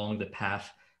probability along the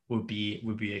path would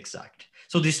be exact.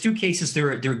 So these two cases,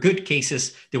 they're good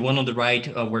cases. The one on the right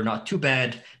were not too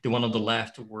bad. The one on the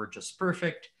left were just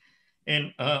perfect.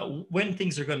 And when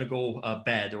things are going to go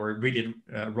bad or really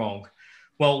wrong,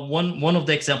 well, one of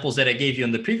the examples that I gave you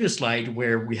on the previous slide,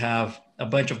 where we have a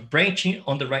bunch of branching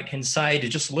on the right-hand side,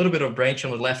 just a little bit of branching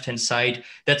on the left-hand side,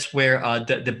 that's where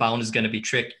the bound is going to be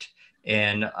tricked.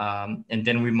 And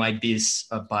then we might miss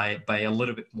by a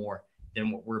little bit more than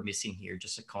what we're missing here,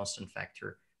 just a constant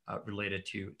factor related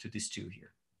to these two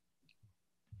here.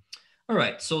 All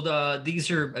right, so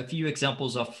these are a few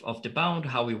examples of the bound,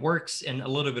 how it works, and a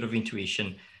little bit of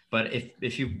intuition. But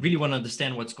if you really want to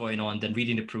understand what's going on, then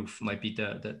reading the proof might be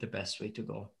the best way to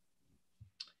go.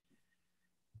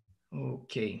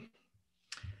 Okay.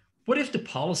 What if the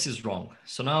policy is wrong?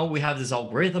 So now we have this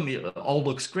algorithm, it all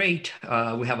looks great.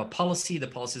 We have a policy, the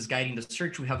policy is guiding the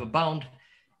search, we have a bound,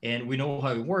 and we know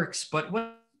how it works. But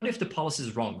what if the policy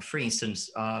is wrong? For instance,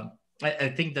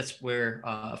 I think that's where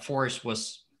Forrest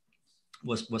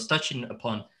was touching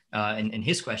upon in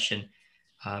his question.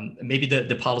 Maybe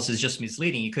the policy is just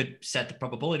misleading. You could set the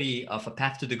probability of a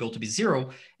path to the goal to be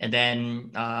 0, and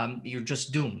then you're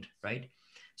just doomed, right?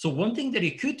 So one thing that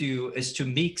it could do is to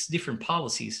mix different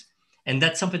policies. And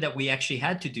that's something that we actually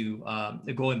had to do,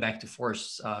 going back to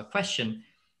Forrest's question.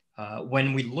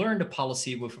 When we learned a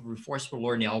policy with a reinforceable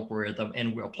learning algorithm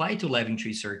and we apply it to Levi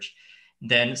tree search,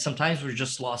 then sometimes we're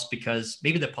just lost because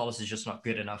maybe the policy is just not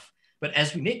good enough. But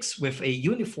as we mix with a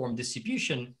uniform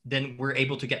distribution, then we're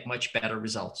able to get much better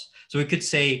results. So we could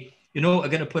say, you know,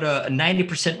 I'm going to put a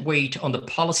 90% weight on the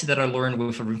policy that I learned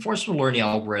with a reinforceable learning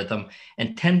algorithm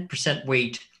and 10%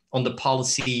 weight on the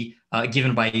policy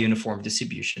given by a uniform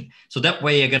distribution. So that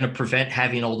way I'm going to prevent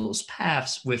having all those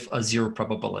paths with a 0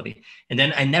 probability. And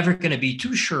then I'm never going to be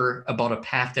too sure about a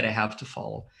path that I have to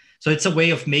follow. So it's a way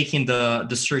of making the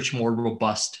search more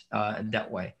robust that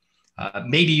way.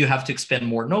 Maybe you have to expand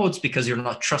more nodes because you're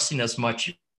not trusting as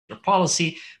much your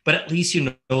policy, but at least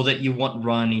you know that you won't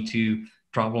run into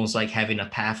problems like having a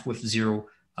path with 0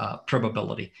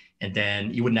 probability, and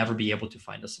then you would never be able to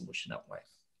find a solution that way.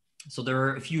 So there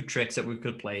are a few tricks that we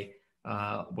could play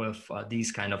with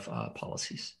these kind of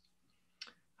policies.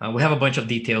 We have a bunch of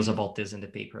details about this in the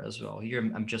paper as well. Here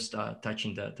I'm just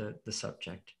touching the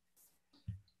subject.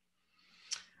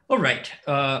 All right,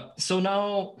 so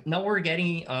now we're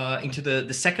getting into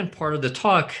the second part of the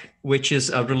talk, which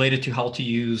is related to how to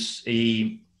use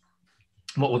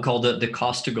what we call the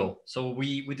cost to go. So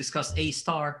we discussed A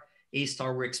star A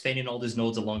star, we're expanding all these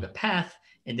nodes along a path,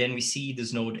 and then we see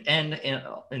this node N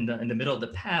in the middle of the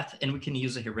path, and we can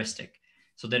use a heuristic.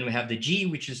 So then we have the G,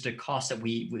 which is the cost that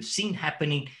we've seen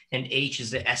happening, and H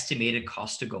is the estimated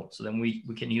cost to go. So then we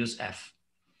can use F.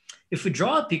 If we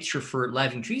draw a picture for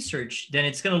Living Tree Search, then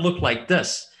it's going to look like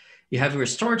this. You have your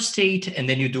start state, and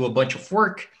then you do a bunch of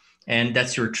work, and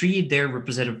that's your tree there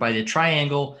represented by the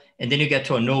triangle, and then you get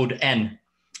to a node N.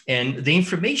 And the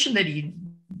information that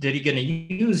you're going to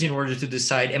use in order to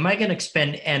decide, am I going to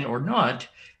expand N or not,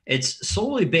 it's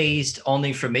solely based on the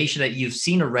information that you've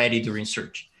seen already during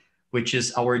search, which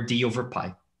is our D over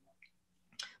pi.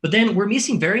 But then we're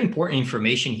missing very important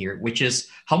information here, which is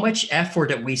how much effort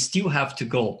that we still have to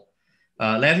go.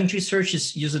 Living Tree Search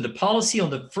is using the policy on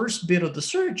the first bit of the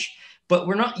search, but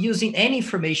we're not using any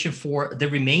information for the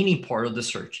remaining part of the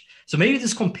search. So maybe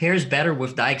this compares better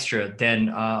with Dijkstra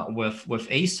than with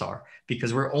A star,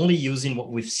 because we're only using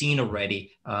what we've seen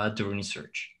already during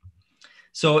search.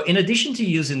 So in addition to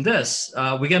using this,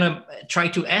 we're gonna try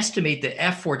to estimate the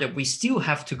effort that we still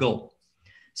have to go.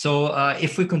 So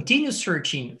if we continue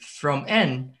searching from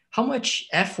N, how much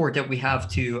effort that we have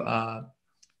to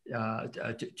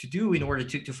do in order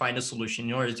to find a solution,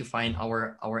 in order to find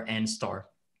our N star.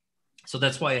 So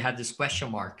that's why I had this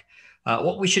question mark.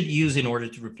 What we should use in order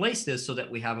to replace this so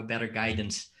that we have a better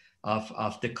guidance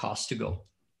of the cost to go.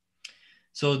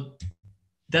 So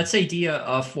that's the idea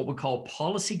of what we call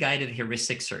policy-guided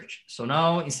heuristic search. So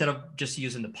now instead of just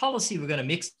using the policy, we're going to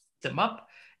mix them up,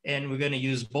 and we're going to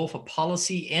use both a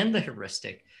policy and the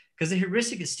heuristic, because the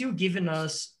heuristic is still giving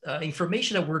us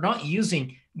information that we're not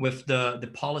using with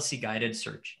the policy-guided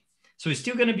search. So we're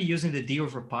still going to be using the D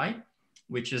over pi,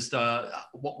 which is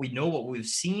what we know, what we've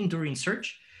seen during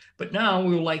search. But now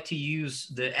we would like to use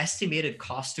the estimated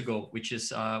cost to go, which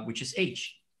is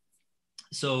H.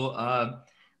 So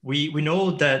we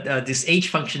know that this H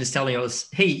function is telling us,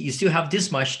 hey, you still have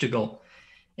this much to go.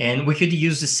 And we could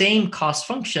use the same cost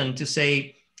function to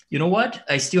say, you know what,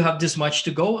 I still have this much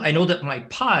to go. I know that my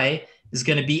pi is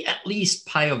going to be at least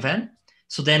pi of N.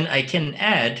 So then I can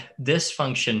add this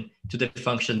function to the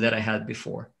function that I had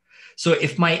before. So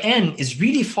if my N is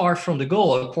really far from the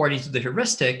goal, according to the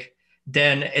heuristic,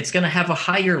 then it's going to have a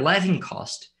higher leaving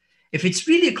cost. If it's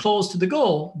really close to the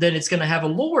goal, then it's going to have a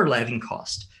lower leaving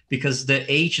cost because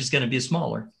the H is going to be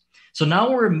smaller. So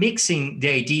now we're mixing the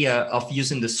idea of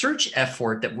using the search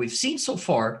effort that we've seen so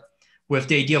far with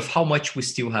the idea of how much we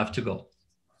still have to go.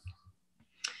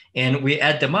 And we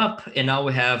add them up, and now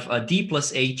we have a D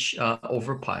plus H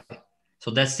over pi.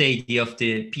 So that's the idea of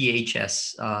the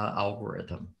PHS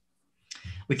algorithm.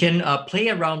 We can play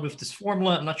around with this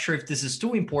formula. I'm not sure if this is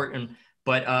too important,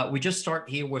 but we just start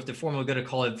here with the formula. We're going to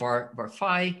call it var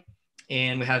phi,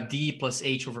 and we have D plus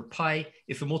H over pi.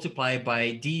 If we multiply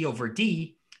by D over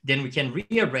D, then we can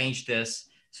rearrange this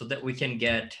so that we can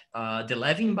get the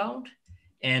leaving bound,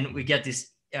 and we get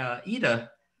this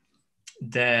eta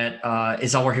that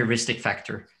is our heuristic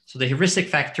factor. So the heuristic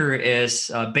factor is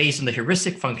based on the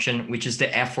heuristic function, which is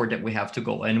the effort that we have to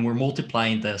go. And we're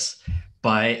multiplying this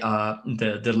by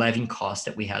the leaving cost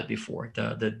that we had before,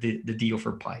 the D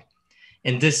over pi.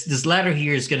 And this latter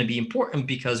here is going to be important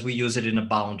because we use it in a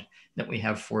bound that we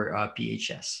have for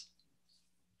PHS.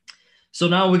 So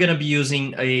now we're going to be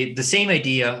using the same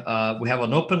idea. We have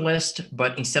an open list,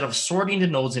 but instead of sorting the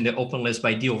nodes in the open list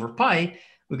by D over pi,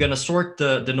 we're going to sort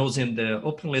the nodes in the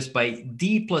open list by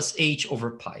D plus H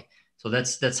over pi. So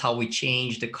that's how we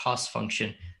change the cost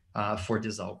function for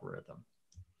this algorithm.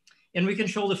 And we can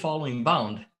show the following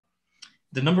bound.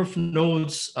 The number of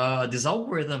nodes this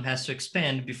algorithm has to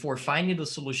expand before finding the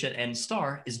solution N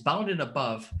star is bounded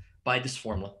above by this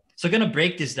formula. So I'm going to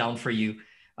break this down for you.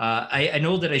 I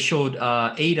know that I showed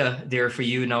eta there for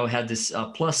you. Now I had this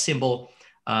plus symbol.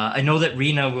 I know that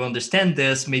Rena will understand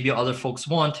this. Maybe other folks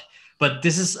won't. But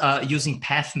this is using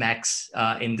pathmax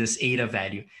in this eta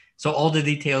value. So all the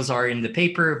details are in the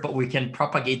paper, but we can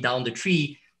propagate down the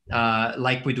tree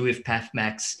like we do with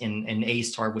pathmax in A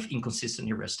star with inconsistent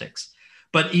heuristics.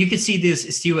 But you can see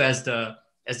this still as the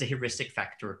heuristic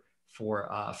factor for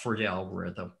the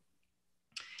algorithm.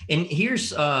 And here's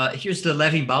the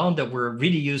leaving bound that we're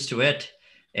really used to it,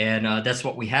 and that's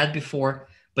what we had before.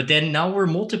 But then now we're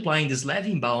multiplying this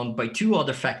leaving bound by two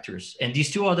other factors. And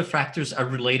these two other factors are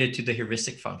related to the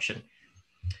heuristic function.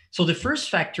 So the first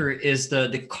factor is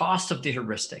the cost of the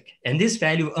heuristic. And this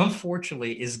value,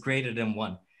 unfortunately, is greater than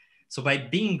 1. So by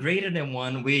being greater than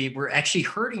 1, we're actually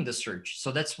hurting the search.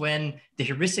 So that's when the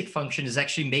heuristic function is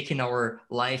actually making our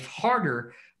life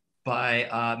harder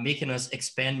by making us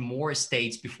expand more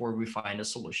states before we find a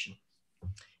solution.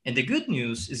 And the good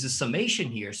news is the summation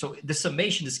here. So the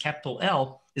summation, this capital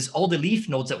L, is all the leaf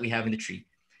nodes that we have in the tree.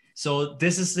 So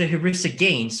this is the heuristic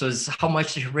gain. So it's how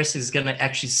much the heuristic is going to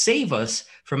actually save us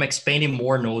from expanding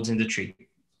more nodes in the tree.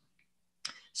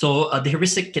 So the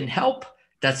heuristic can help.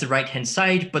 That's the right-hand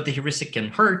side, but the heuristic can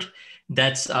hurt.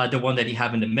 That's the one that you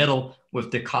have in the middle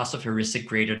with the cost of heuristic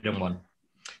greater than 1.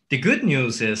 The good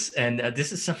news is, and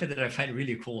this is something that I find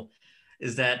really cool,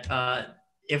 is that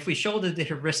if we show that the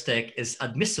heuristic is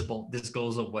admissible, this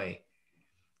goes away.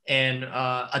 And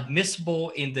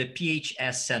admissible in the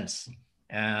PHS sense.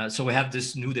 So we have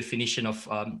this new definition of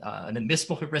an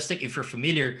admissible heuristic. If you're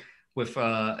familiar with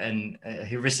an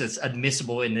heuristic that's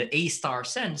admissible in the A star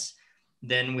sense,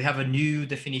 then we have a new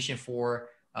definition for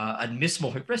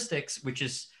admissible heuristics, which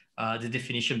is the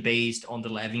definition based on the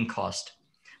leaving cost.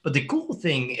 But the cool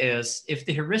thing is if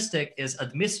the heuristic is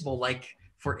admissible, like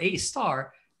for A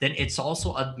star, then it's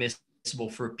also admissible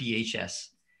for PHS.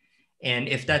 And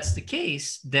if that's the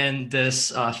case, then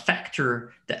this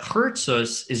factor that hurts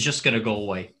us is just going to go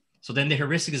away. So then the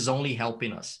heuristic is only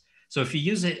helping us. So if you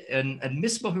use an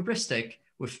admissible heuristic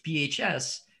with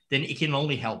PHS, then it can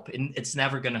only help, and it's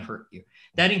never going to hurt you.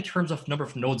 That in terms of number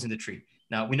of nodes in the tree.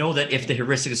 Now, we know that if the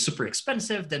heuristic is super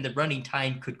expensive, then the running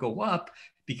time could go up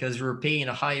because we're paying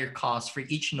a higher cost for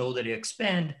each node that you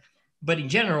expand. But in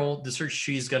general, the search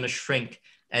tree is going to shrink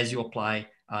as you apply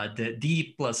the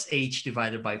D plus H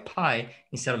divided by pi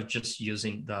instead of just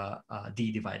using the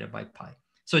D divided by pi.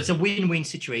 So it's a win-win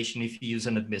situation if you use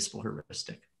an admissible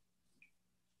heuristic.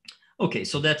 Okay,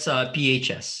 so that's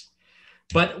PHS.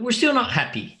 But we're still not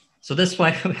happy. So that's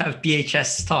why we have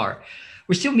PHS star.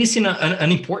 We're still missing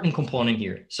an important component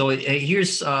here. So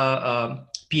here's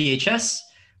PHS.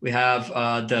 We have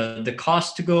the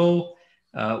cost to go,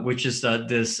 which is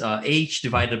this H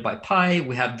divided by pi.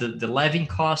 We have the leaving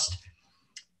cost.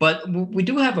 But we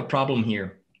do have a problem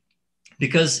here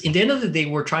because in the end of the day,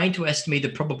 we're trying to estimate the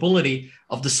probability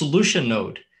of the solution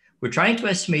node. We're trying to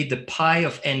estimate the pi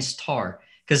of n star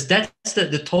because that's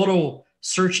the total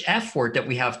search effort that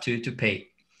we have to pay.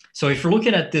 So if you're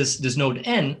looking at this node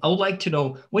n, I would like to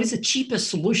know what is the cheapest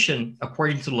solution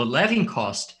according to the leaving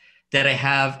cost that I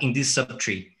have in this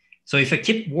subtree. So if I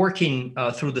keep working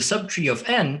through the subtree of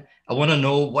n, I want to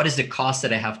know what is the cost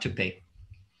that I have to pay.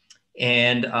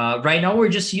 And right now we're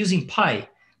just using pi.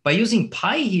 By using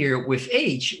pi here with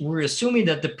h, we're assuming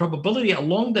that the probability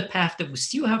along the path that we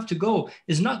still have to go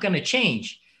is not going to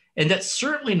change. And that's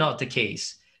certainly not the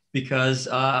case because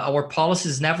our policy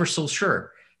is never so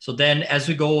sure. So then as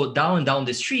we go down and down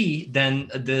this tree,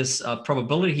 then this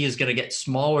probability is going to get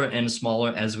smaller and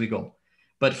smaller as we go.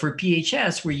 But for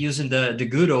PHS, we're using the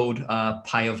good old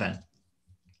pi of n.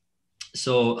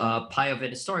 So pi of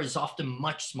n star is often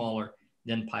much smaller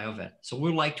than pi of n. So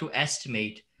we like to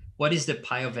estimate what is the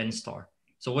pi of n star.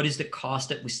 So what is the cost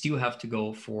that we still have to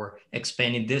go for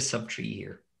expanding this subtree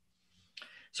here?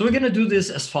 So we're going to do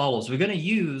this as follows. We're going to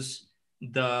use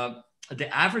the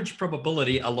average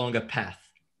probability along a path.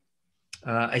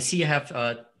 I see I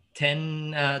have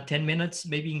 10 minutes,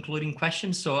 maybe including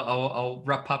questions. So I'll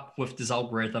wrap up with this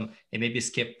algorithm and maybe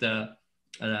skip the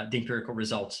empirical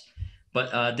results.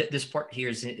 But this part here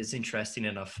is interesting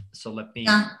enough. So let me,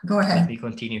 go ahead. Let me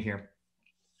continue here.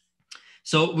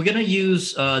 So we're going to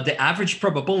use the average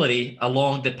probability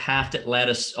along the path that led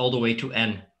us all the way to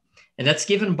n. And that's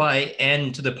given by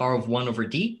n to the power of 1 over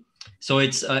d. So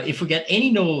it's if we get any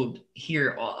node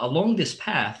here along this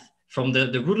path from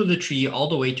the root of the tree all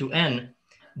the way to n,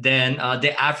 then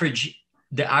the average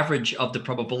of the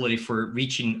probability for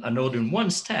reaching a node in one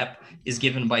step is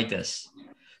given by this.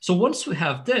 So once we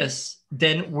have this,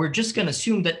 then we're just going to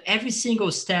assume that every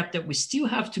single step that we still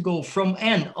have to go from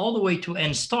n all the way to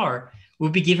n star will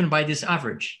be given by this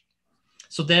average.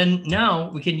 So then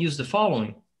now we can use the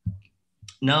following.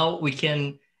 Now we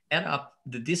can add up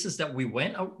the distance that we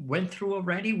went through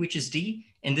already, which is d,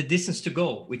 and the distance to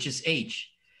go, which is h.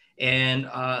 And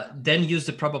then use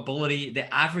the probability,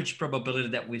 the average probability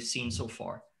that we've seen so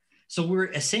far. So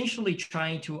we're essentially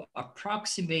trying to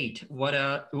approximate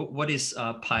what is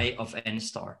pi of n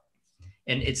star.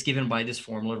 And it's given by this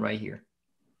formula right here.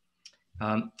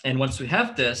 And once we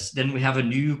have this, then we have a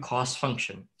new cost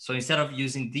function. So instead of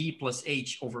using d plus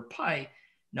h over pi,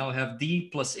 now we have d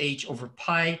plus h over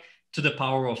pi to the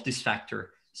power of this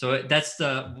factor. So that's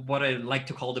what I like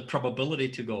to call the probability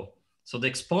to go. So the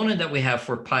exponent that we have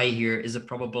for pi here is the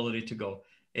probability to go,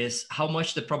 is how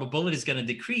much the probability is going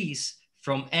to decrease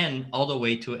from n all the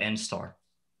way to n star.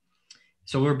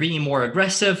 So we're being more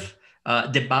aggressive.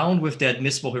 The bound with the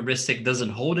admissible heuristic doesn't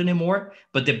hold anymore,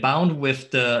 but the bound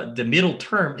with the middle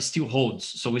term still holds.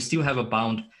 So we still have a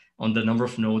bound on the number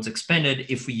of nodes expanded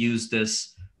if we use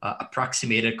this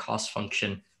approximated cost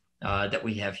function that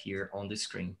we have here on the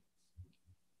screen.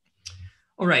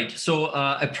 All right, so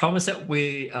I promised that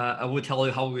I would tell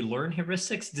you how we learn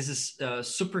heuristics. This is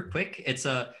super quick. It's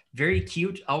a very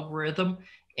cute algorithm,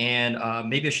 and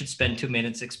maybe I should spend 2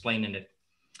 minutes explaining it.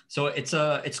 So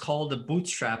it's called the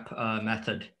bootstrap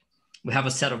method. We have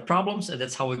a set of problems, and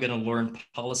that's how we're going to learn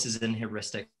policies in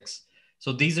heuristics.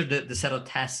 So these are the set of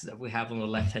tasks that we have on the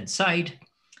left-hand side.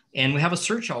 And we have a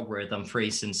search algorithm, for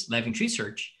instance, Levi tree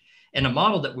search, and a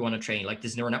model that we want to train, like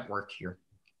this neural network here.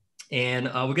 And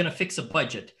we're going to fix a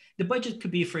budget. The budget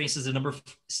could be, for instance, the number of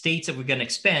states that we're going to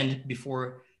expand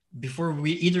before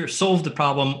we either solve the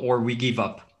problem or we give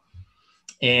up.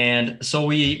 And so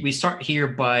we start here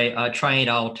by trying it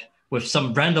out with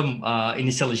some random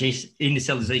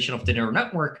initialization of the neural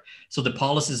network. So the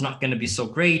policy is not going to be so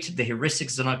great. The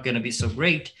heuristics are not going to be so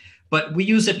great, but we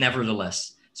use it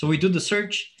nevertheless. So we do the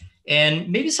search, and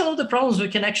maybe some of the problems we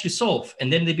can actually solve,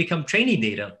 and then they become training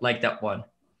data like that one.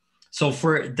 So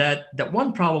for that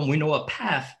one problem, we know a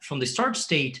path from the start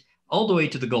state all the way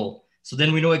to the goal. So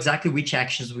then we know exactly which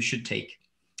actions we should take.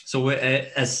 So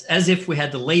as if we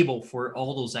had the label for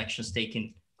all those actions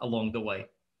taken along the way.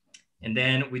 And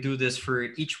then we do this for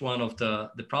each one of the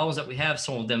problems that we have.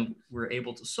 Some of them we're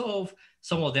able to solve.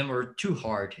 Some of them are too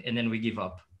hard, and then we give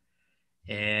up.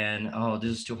 And oh,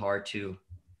 this is too hard too.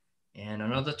 And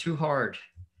another too hard.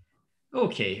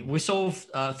 Okay, we solve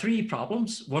 3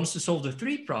 problems. Once we solve the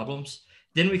 3 problems,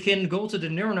 then we can go to the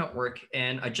neural network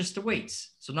and adjust the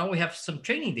weights. So now we have some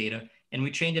training data, and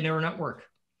we train the neural network.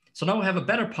 So now we have a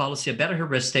better policy, a better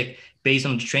heuristic based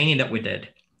on the training that we did.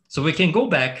 So we can go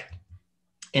back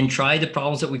and try the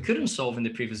problems that we couldn't solve in the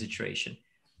previous iteration.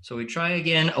 So we try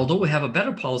again. Although we have a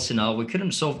better policy now, we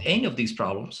couldn't solve any of these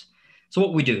problems. So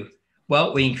what we do?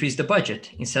 Well, we increase the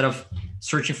budget. Instead of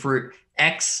searching for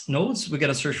X nodes, we got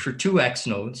to search for 2X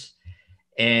nodes.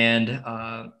 And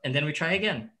then we try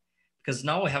again. Because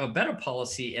now we have a better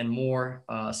policy and more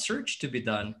search to be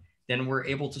done, then we're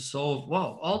able to solve,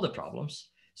 well, all the problems.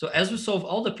 So as we solve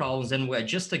all the problems, then we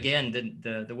adjust again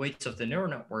the weights of the neural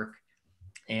network,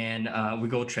 and we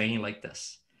go training like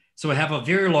this. So we have a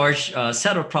very large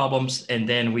set of problems, and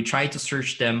then we try to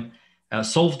search them,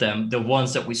 solve them. The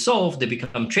ones that we solve, they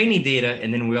become training data,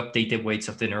 and then we update the weights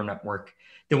of the neural network.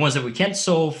 The ones that we can't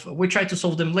solve, we try to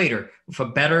solve them later with a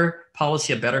better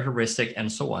policy, a better heuristic,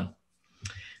 and so on.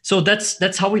 So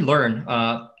that's how we learn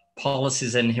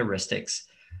policies and heuristics.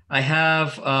 I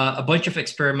have a bunch of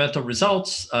experimental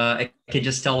results. I can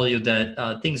just tell you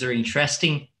that things are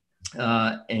interesting,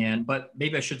 but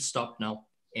maybe I should stop now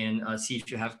and see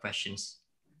if you have questions.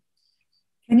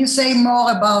 Can you say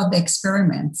more about the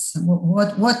experiments?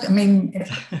 What I mean,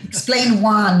 explain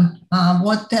one.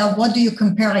 What do you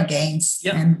compare against,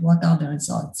 yep. And what are the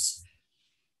results?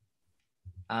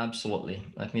 Absolutely.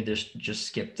 Let me just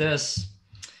skip this.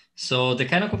 So the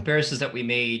kind of comparisons that we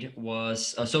made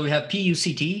was, so we have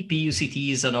PUCT.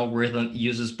 PUCT is an algorithm that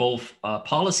uses both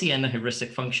policy and a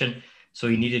heuristic function. So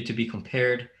it needed to be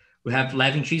compared. We have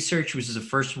Levi tree search, which is the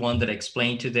first one that I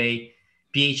explained today.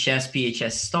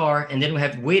 PHS star, and then we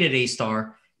have weighted A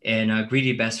star and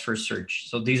greedy best first search.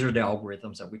 So these are the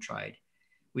algorithms that we tried.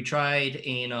 We tried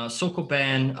in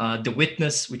Sokoban, The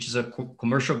Witness, which is a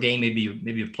commercial game. Maybe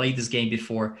you've played this game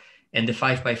before, and the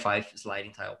 5x5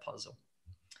 sliding tile puzzle.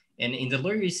 And in the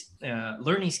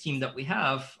learning scheme that we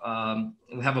have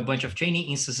a bunch of training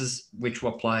instances which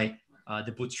will apply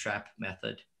the bootstrap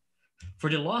method. For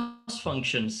the loss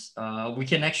functions, we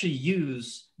can actually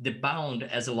use the bound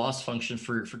as a loss function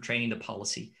for training the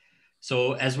policy.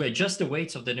 So as we adjust the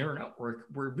weights of the neural network,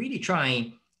 we're really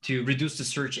trying to reduce the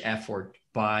search effort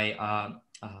by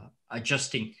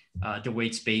adjusting the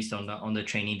weights based on the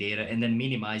training data and then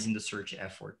minimizing the search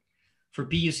effort. For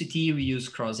PUCT, we use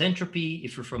cross entropy,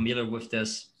 if you're familiar with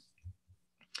this.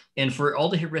 And for all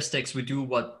the heuristics, we do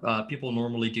what people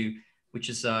normally do, which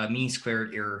is mean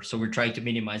squared error. So we're trying to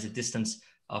minimize the distance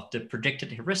of the predicted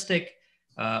heuristic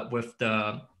with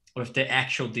the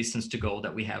actual distance to go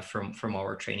that we have from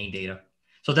our training data.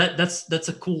 So that's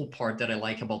a cool part that I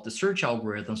like about the search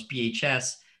algorithms,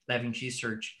 PHS, Levi tree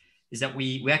search, is that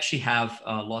we actually have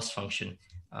a loss function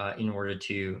in order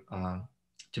to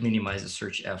minimize the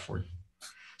search effort.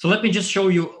 So let me just show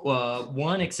you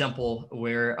one example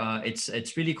where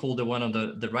it's really cool, the one on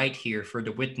the right here for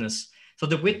the witness. So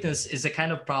the witness is a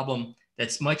kind of problem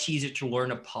that's much easier to learn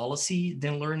a policy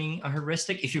than learning a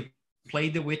heuristic. If you play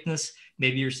the witness,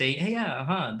 maybe you're saying, hey,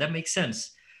 yeah, that makes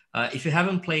sense. If you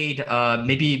haven't played,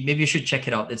 maybe you should check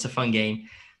it out. It's a fun game.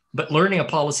 But learning a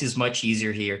policy is much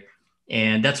easier here.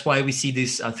 And that's why we see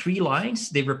these 3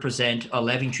 lines. They represent a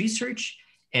Levi tree search.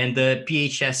 and the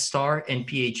PHS star and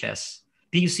PHS.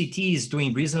 PUCT is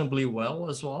doing reasonably well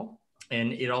as well,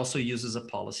 and it also uses a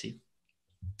policy.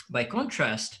 By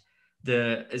contrast,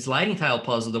 the sliding tile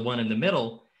puzzle, the one in the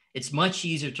middle, it's much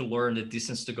easier to learn the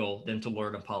distance to go than to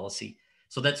learn a policy.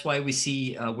 So that's why we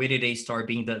see weighted A star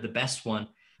being the best one.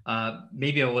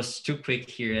 Maybe I was too quick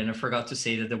here and I forgot to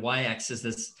say that the y-axis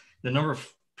is the number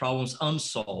of problems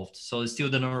unsolved. So it's still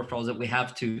the number of problems that we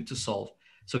have to solve.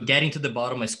 So getting to the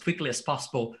bottom as quickly as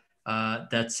possible,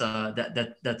 that's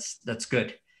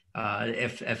good.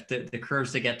 If the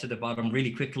curves that get to the bottom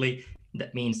really quickly,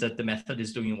 that means that the method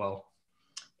is doing well.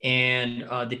 And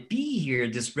the P here,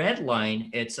 this red line,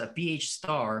 it's a PH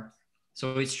star.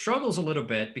 So it struggles a little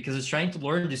bit because it's trying to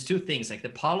learn these two things, like the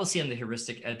policy and the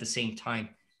heuristic at the same time.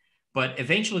 But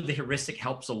eventually the heuristic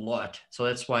helps a lot. So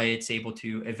that's why it's able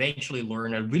to eventually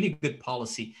learn a really good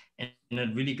policy and a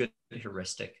really good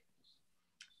heuristic.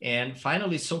 And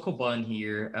finally, Sokoban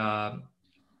here,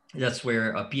 that's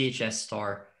where a PHS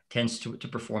star tends to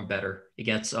perform better. It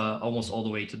gets almost all the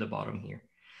way to the bottom here.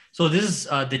 So this is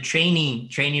the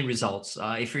training results.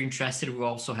 If you're interested, we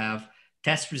also have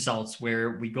test results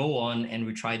where we go on and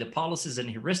we try the policies and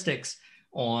heuristics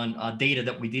on data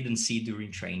that we didn't see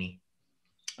during training.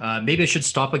 Maybe I should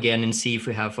stop again and see if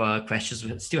we have questions.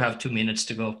 We still have 2 minutes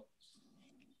to go.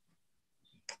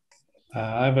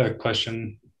 I have a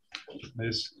question,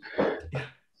 Liz.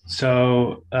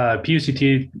 So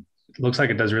PUCT looks like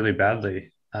it does really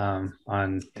badly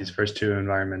on these first two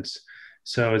environments.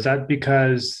 So is that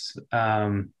because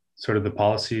sort of the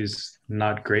policy is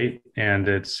not great and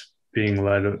it's being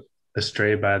led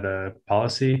astray by the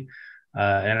policy?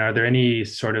 And are there any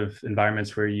sort of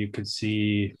environments where you could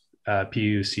see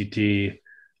PUCT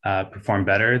perform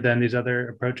better than these other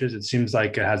approaches? It seems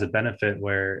like it has a benefit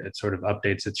where it sort of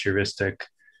updates its heuristic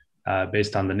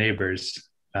based on the neighbors,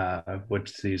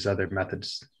 which these other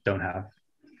methods don't have.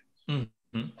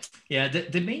 Mm-hmm. Yeah,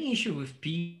 the main issue with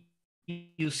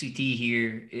PUCT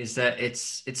here is that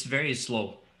it's very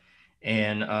slow.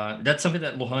 And that's something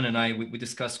that Lohan and I, we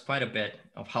discussed quite a bit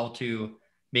of how to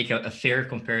make a fair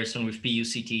comparison with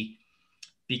PUCT,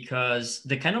 because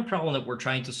the kind of problem that we're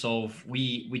trying to solve,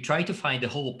 we try to find the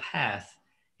whole path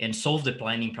and solve the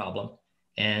planning problem,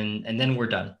 and then we're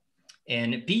done.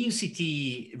 And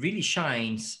PUCT really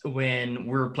shines when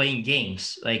we're playing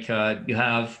games. Like you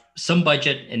have some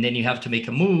budget and then you have to make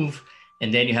a move,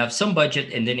 and then you have some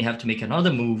budget and then you have to make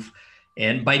another move.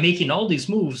 And by making all these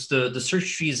moves, the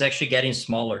search tree is actually getting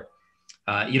smaller.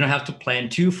 You don't have to plan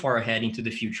too far ahead into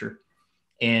the future.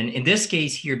 And in this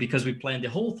case here, because we planned the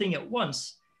whole thing at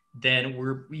once, then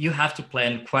you have to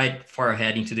plan quite far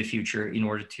ahead into the future in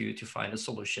order to find a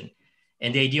solution.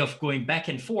 And the idea of going back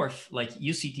and forth like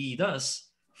UCT does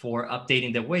for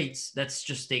updating the weights, that's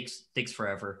just takes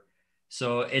forever.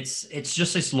 So it's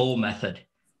just a slow method.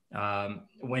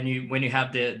 When you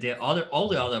have all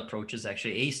the other approaches,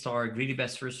 actually A star, greedy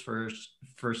best first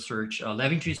search,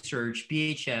 Levin tree search,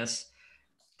 PHS,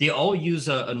 they all use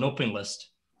an open list,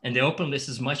 and the open list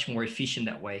is much more efficient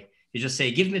that way. You just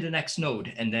say, give me the next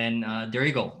node, and then there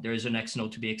you go. There is a next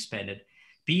node to be expanded.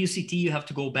 PUCT, you have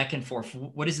to go back and forth.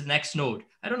 What is the next node?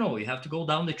 I don't know. You have to go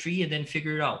down the tree and then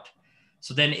figure it out.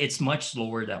 So then it's much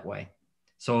slower that way.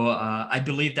 So I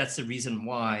believe that's the reason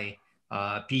why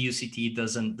PUCT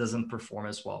doesn't perform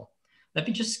as well. Let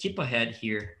me just skip ahead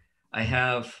here.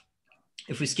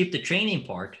 If we skip the training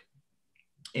part,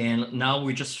 and now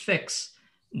we just fix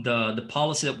the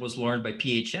policy that was learned by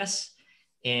PHS,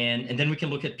 and then we can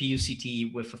look at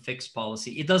PUCT with a fixed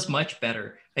policy. It does much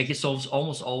better. Like it solves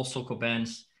almost all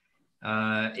Sokobans.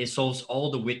 It solves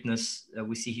all the witness that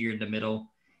we see here in the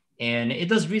middle, and it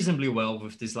does reasonably well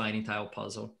with this sliding tile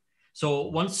puzzle. So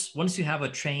once you have a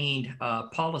trained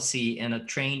policy and a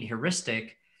trained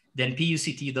heuristic, then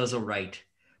PUCT does all right.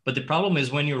 But the problem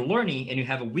is when you're learning and you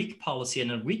have a weak policy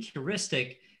and a weak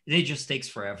heuristic, it just takes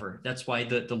forever. That's why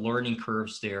the learning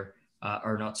curves there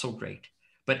are not so great.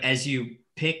 But as you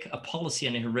pick a policy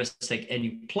and a heuristic and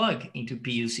you plug into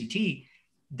PUCT,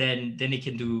 then it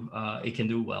can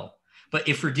do well. But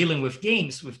if we're dealing with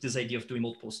games with this idea of doing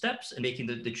multiple steps and making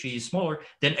the tree smaller,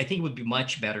 then I think it would be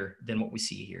much better than what we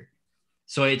see here.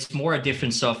 So it's more a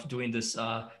difference of doing this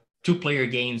two-player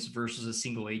games versus a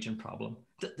single agent problem.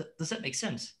 Does that make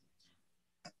sense?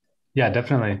 Yeah,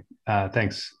 definitely.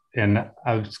 Thanks. And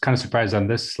I was kind of surprised on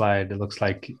this slide. It looks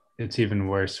like it's even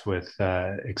worse with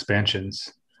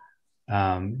expansions.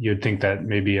 You'd think that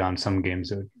maybe on some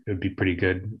games it would be pretty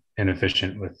good and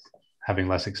efficient with having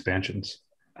less expansions,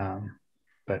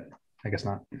 but I guess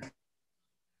not.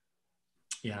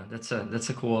 Yeah, that's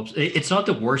a cool. It's not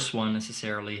the worst one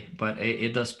necessarily, but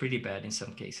it does pretty bad in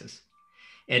some cases.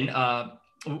 And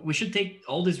we should take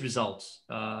all these results.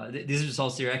 These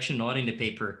results, they're actually not in the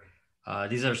paper.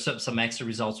 These are some extra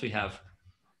results we have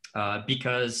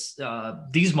because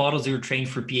these models, they were trained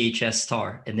for PHS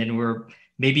star. And then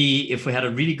maybe if we had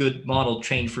a really good model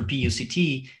trained for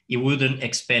PUCT, it wouldn't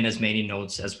expand as many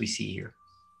nodes as we see here.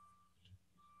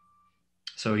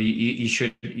 So you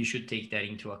should take that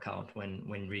into account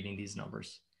when reading these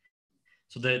numbers.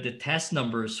 So the test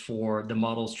numbers for the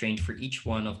models trained for each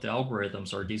one of the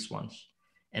algorithms are these ones.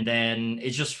 And then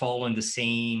it's just following the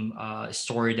same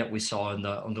story that we saw on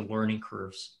the learning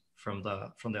curves from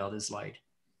the other slide.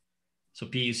 So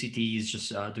PUCT is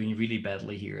just doing really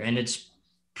badly here. And it's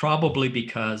probably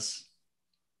because,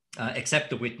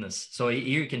 except the witness. So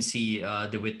here you can see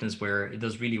the witness where it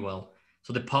does really well.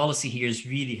 So the policy here is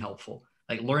really helpful.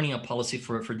 Like learning a policy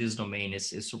for this domain is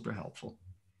super helpful.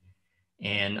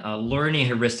 And learning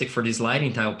heuristic for this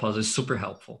lighting tile puzzle is super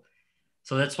helpful.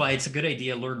 So that's why it's a good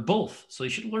idea to learn both. So you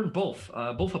should learn both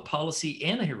a policy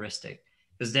and a heuristic,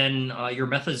 because then your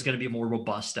method is going to be more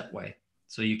robust that way.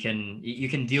 So you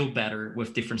can deal better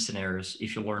with different scenarios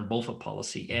if you learn both a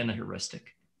policy and a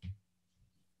heuristic.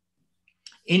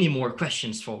 Any more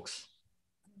questions, folks?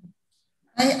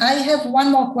 I have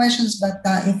one more questions, but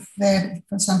if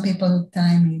for some people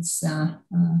time is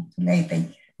too late,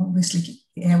 obviously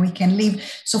we can leave.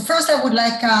 So first I would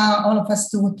like all of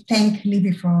us to thank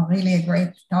Levi for really a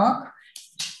great talk.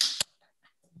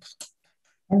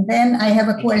 And then I have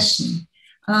a question.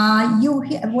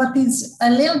 What is a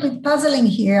little bit puzzling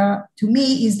here to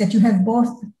me is that you have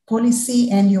both policy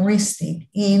and heuristic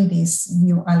in this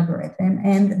new algorithm,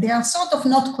 and they are sort of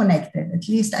not connected. At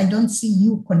least I don't see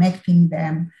you connecting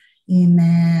them in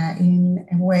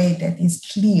a way that is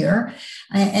clear.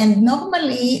 And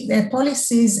normally the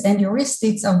policies and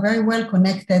heuristics are very well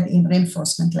connected in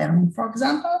reinforcement learning. For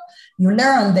example, you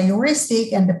learn the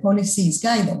heuristic and the policy is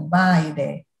guided by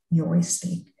the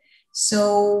heuristic.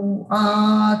 So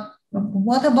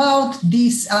what about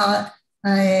this,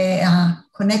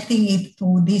 connecting it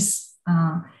to this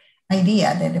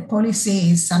idea that the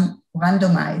policy is some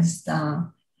randomized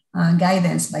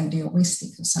guidance by the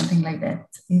heuristic or something like that?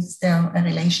 Is there a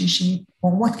relationship?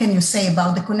 Or what can you say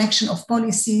about the connection of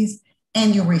policies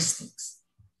and heuristics?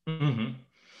 Mm-hmm.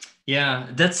 Yeah,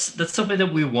 that's something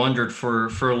that we wondered for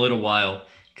a little while,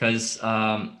 because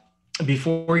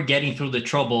before getting through the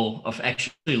trouble of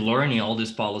actually learning all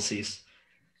these policies,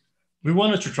 we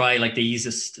wanted to try like the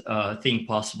easiest thing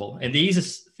possible. And the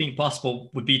easiest thing possible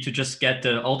would be to just get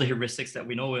all the heuristics that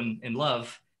we know and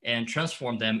love and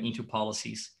transform them into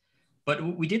policies.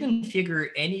 But we didn't figure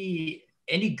any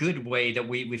good way that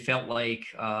we felt like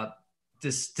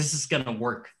this is gonna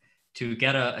work to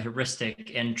get a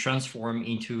heuristic and transform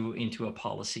into a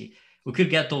policy. We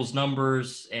could get those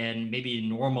numbers and maybe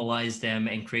normalize them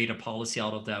and create a policy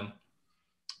out of them,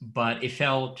 but it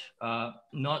felt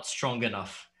not strong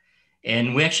enough.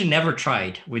 And we actually never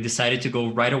tried. We decided to go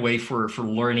right away for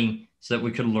learning so that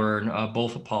we could learn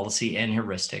both a policy and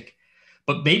heuristic.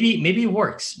 But maybe it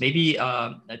works. Maybe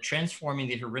transforming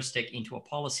the heuristic into a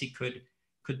policy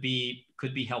could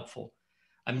be helpful.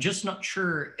 I'm just not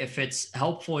sure if it's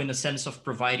helpful in the sense of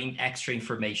providing extra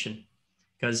information,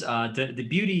 because the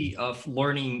beauty of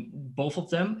learning both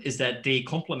of them is that they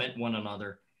complement one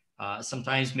another.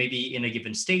 Sometimes maybe in a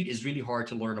given state it's really hard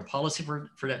to learn a policy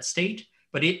for that state,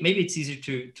 but maybe it's easier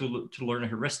to learn a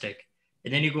heuristic,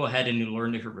 and then you go ahead and you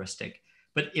learn the heuristic.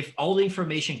 But if all the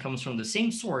information comes from the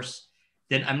same source,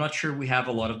 then I'm not sure we have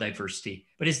a lot of diversity,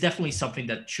 but it's definitely something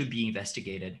that should be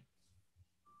investigated.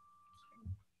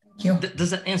 Thank you.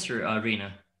 Does that answer,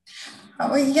 Rina?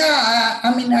 Oh, yeah,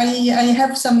 I mean, I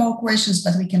have some more questions,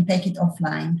 but we can take it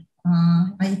offline.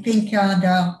 I think there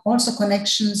are also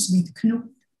connections with Knuth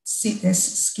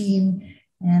scheme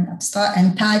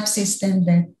and type system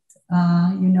that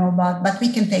you know about, but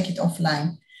we can take it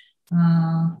offline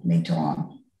later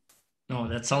on. No,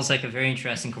 that sounds like a very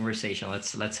interesting conversation.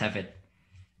 Let's have it.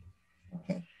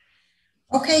 Okay.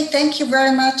 Okay, thank you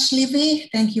very much, Levi.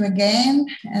 Thank you again.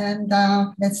 And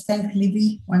let's thank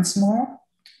Levi once more.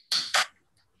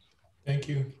 Thank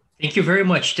you. Thank you very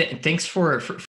much. Thanks for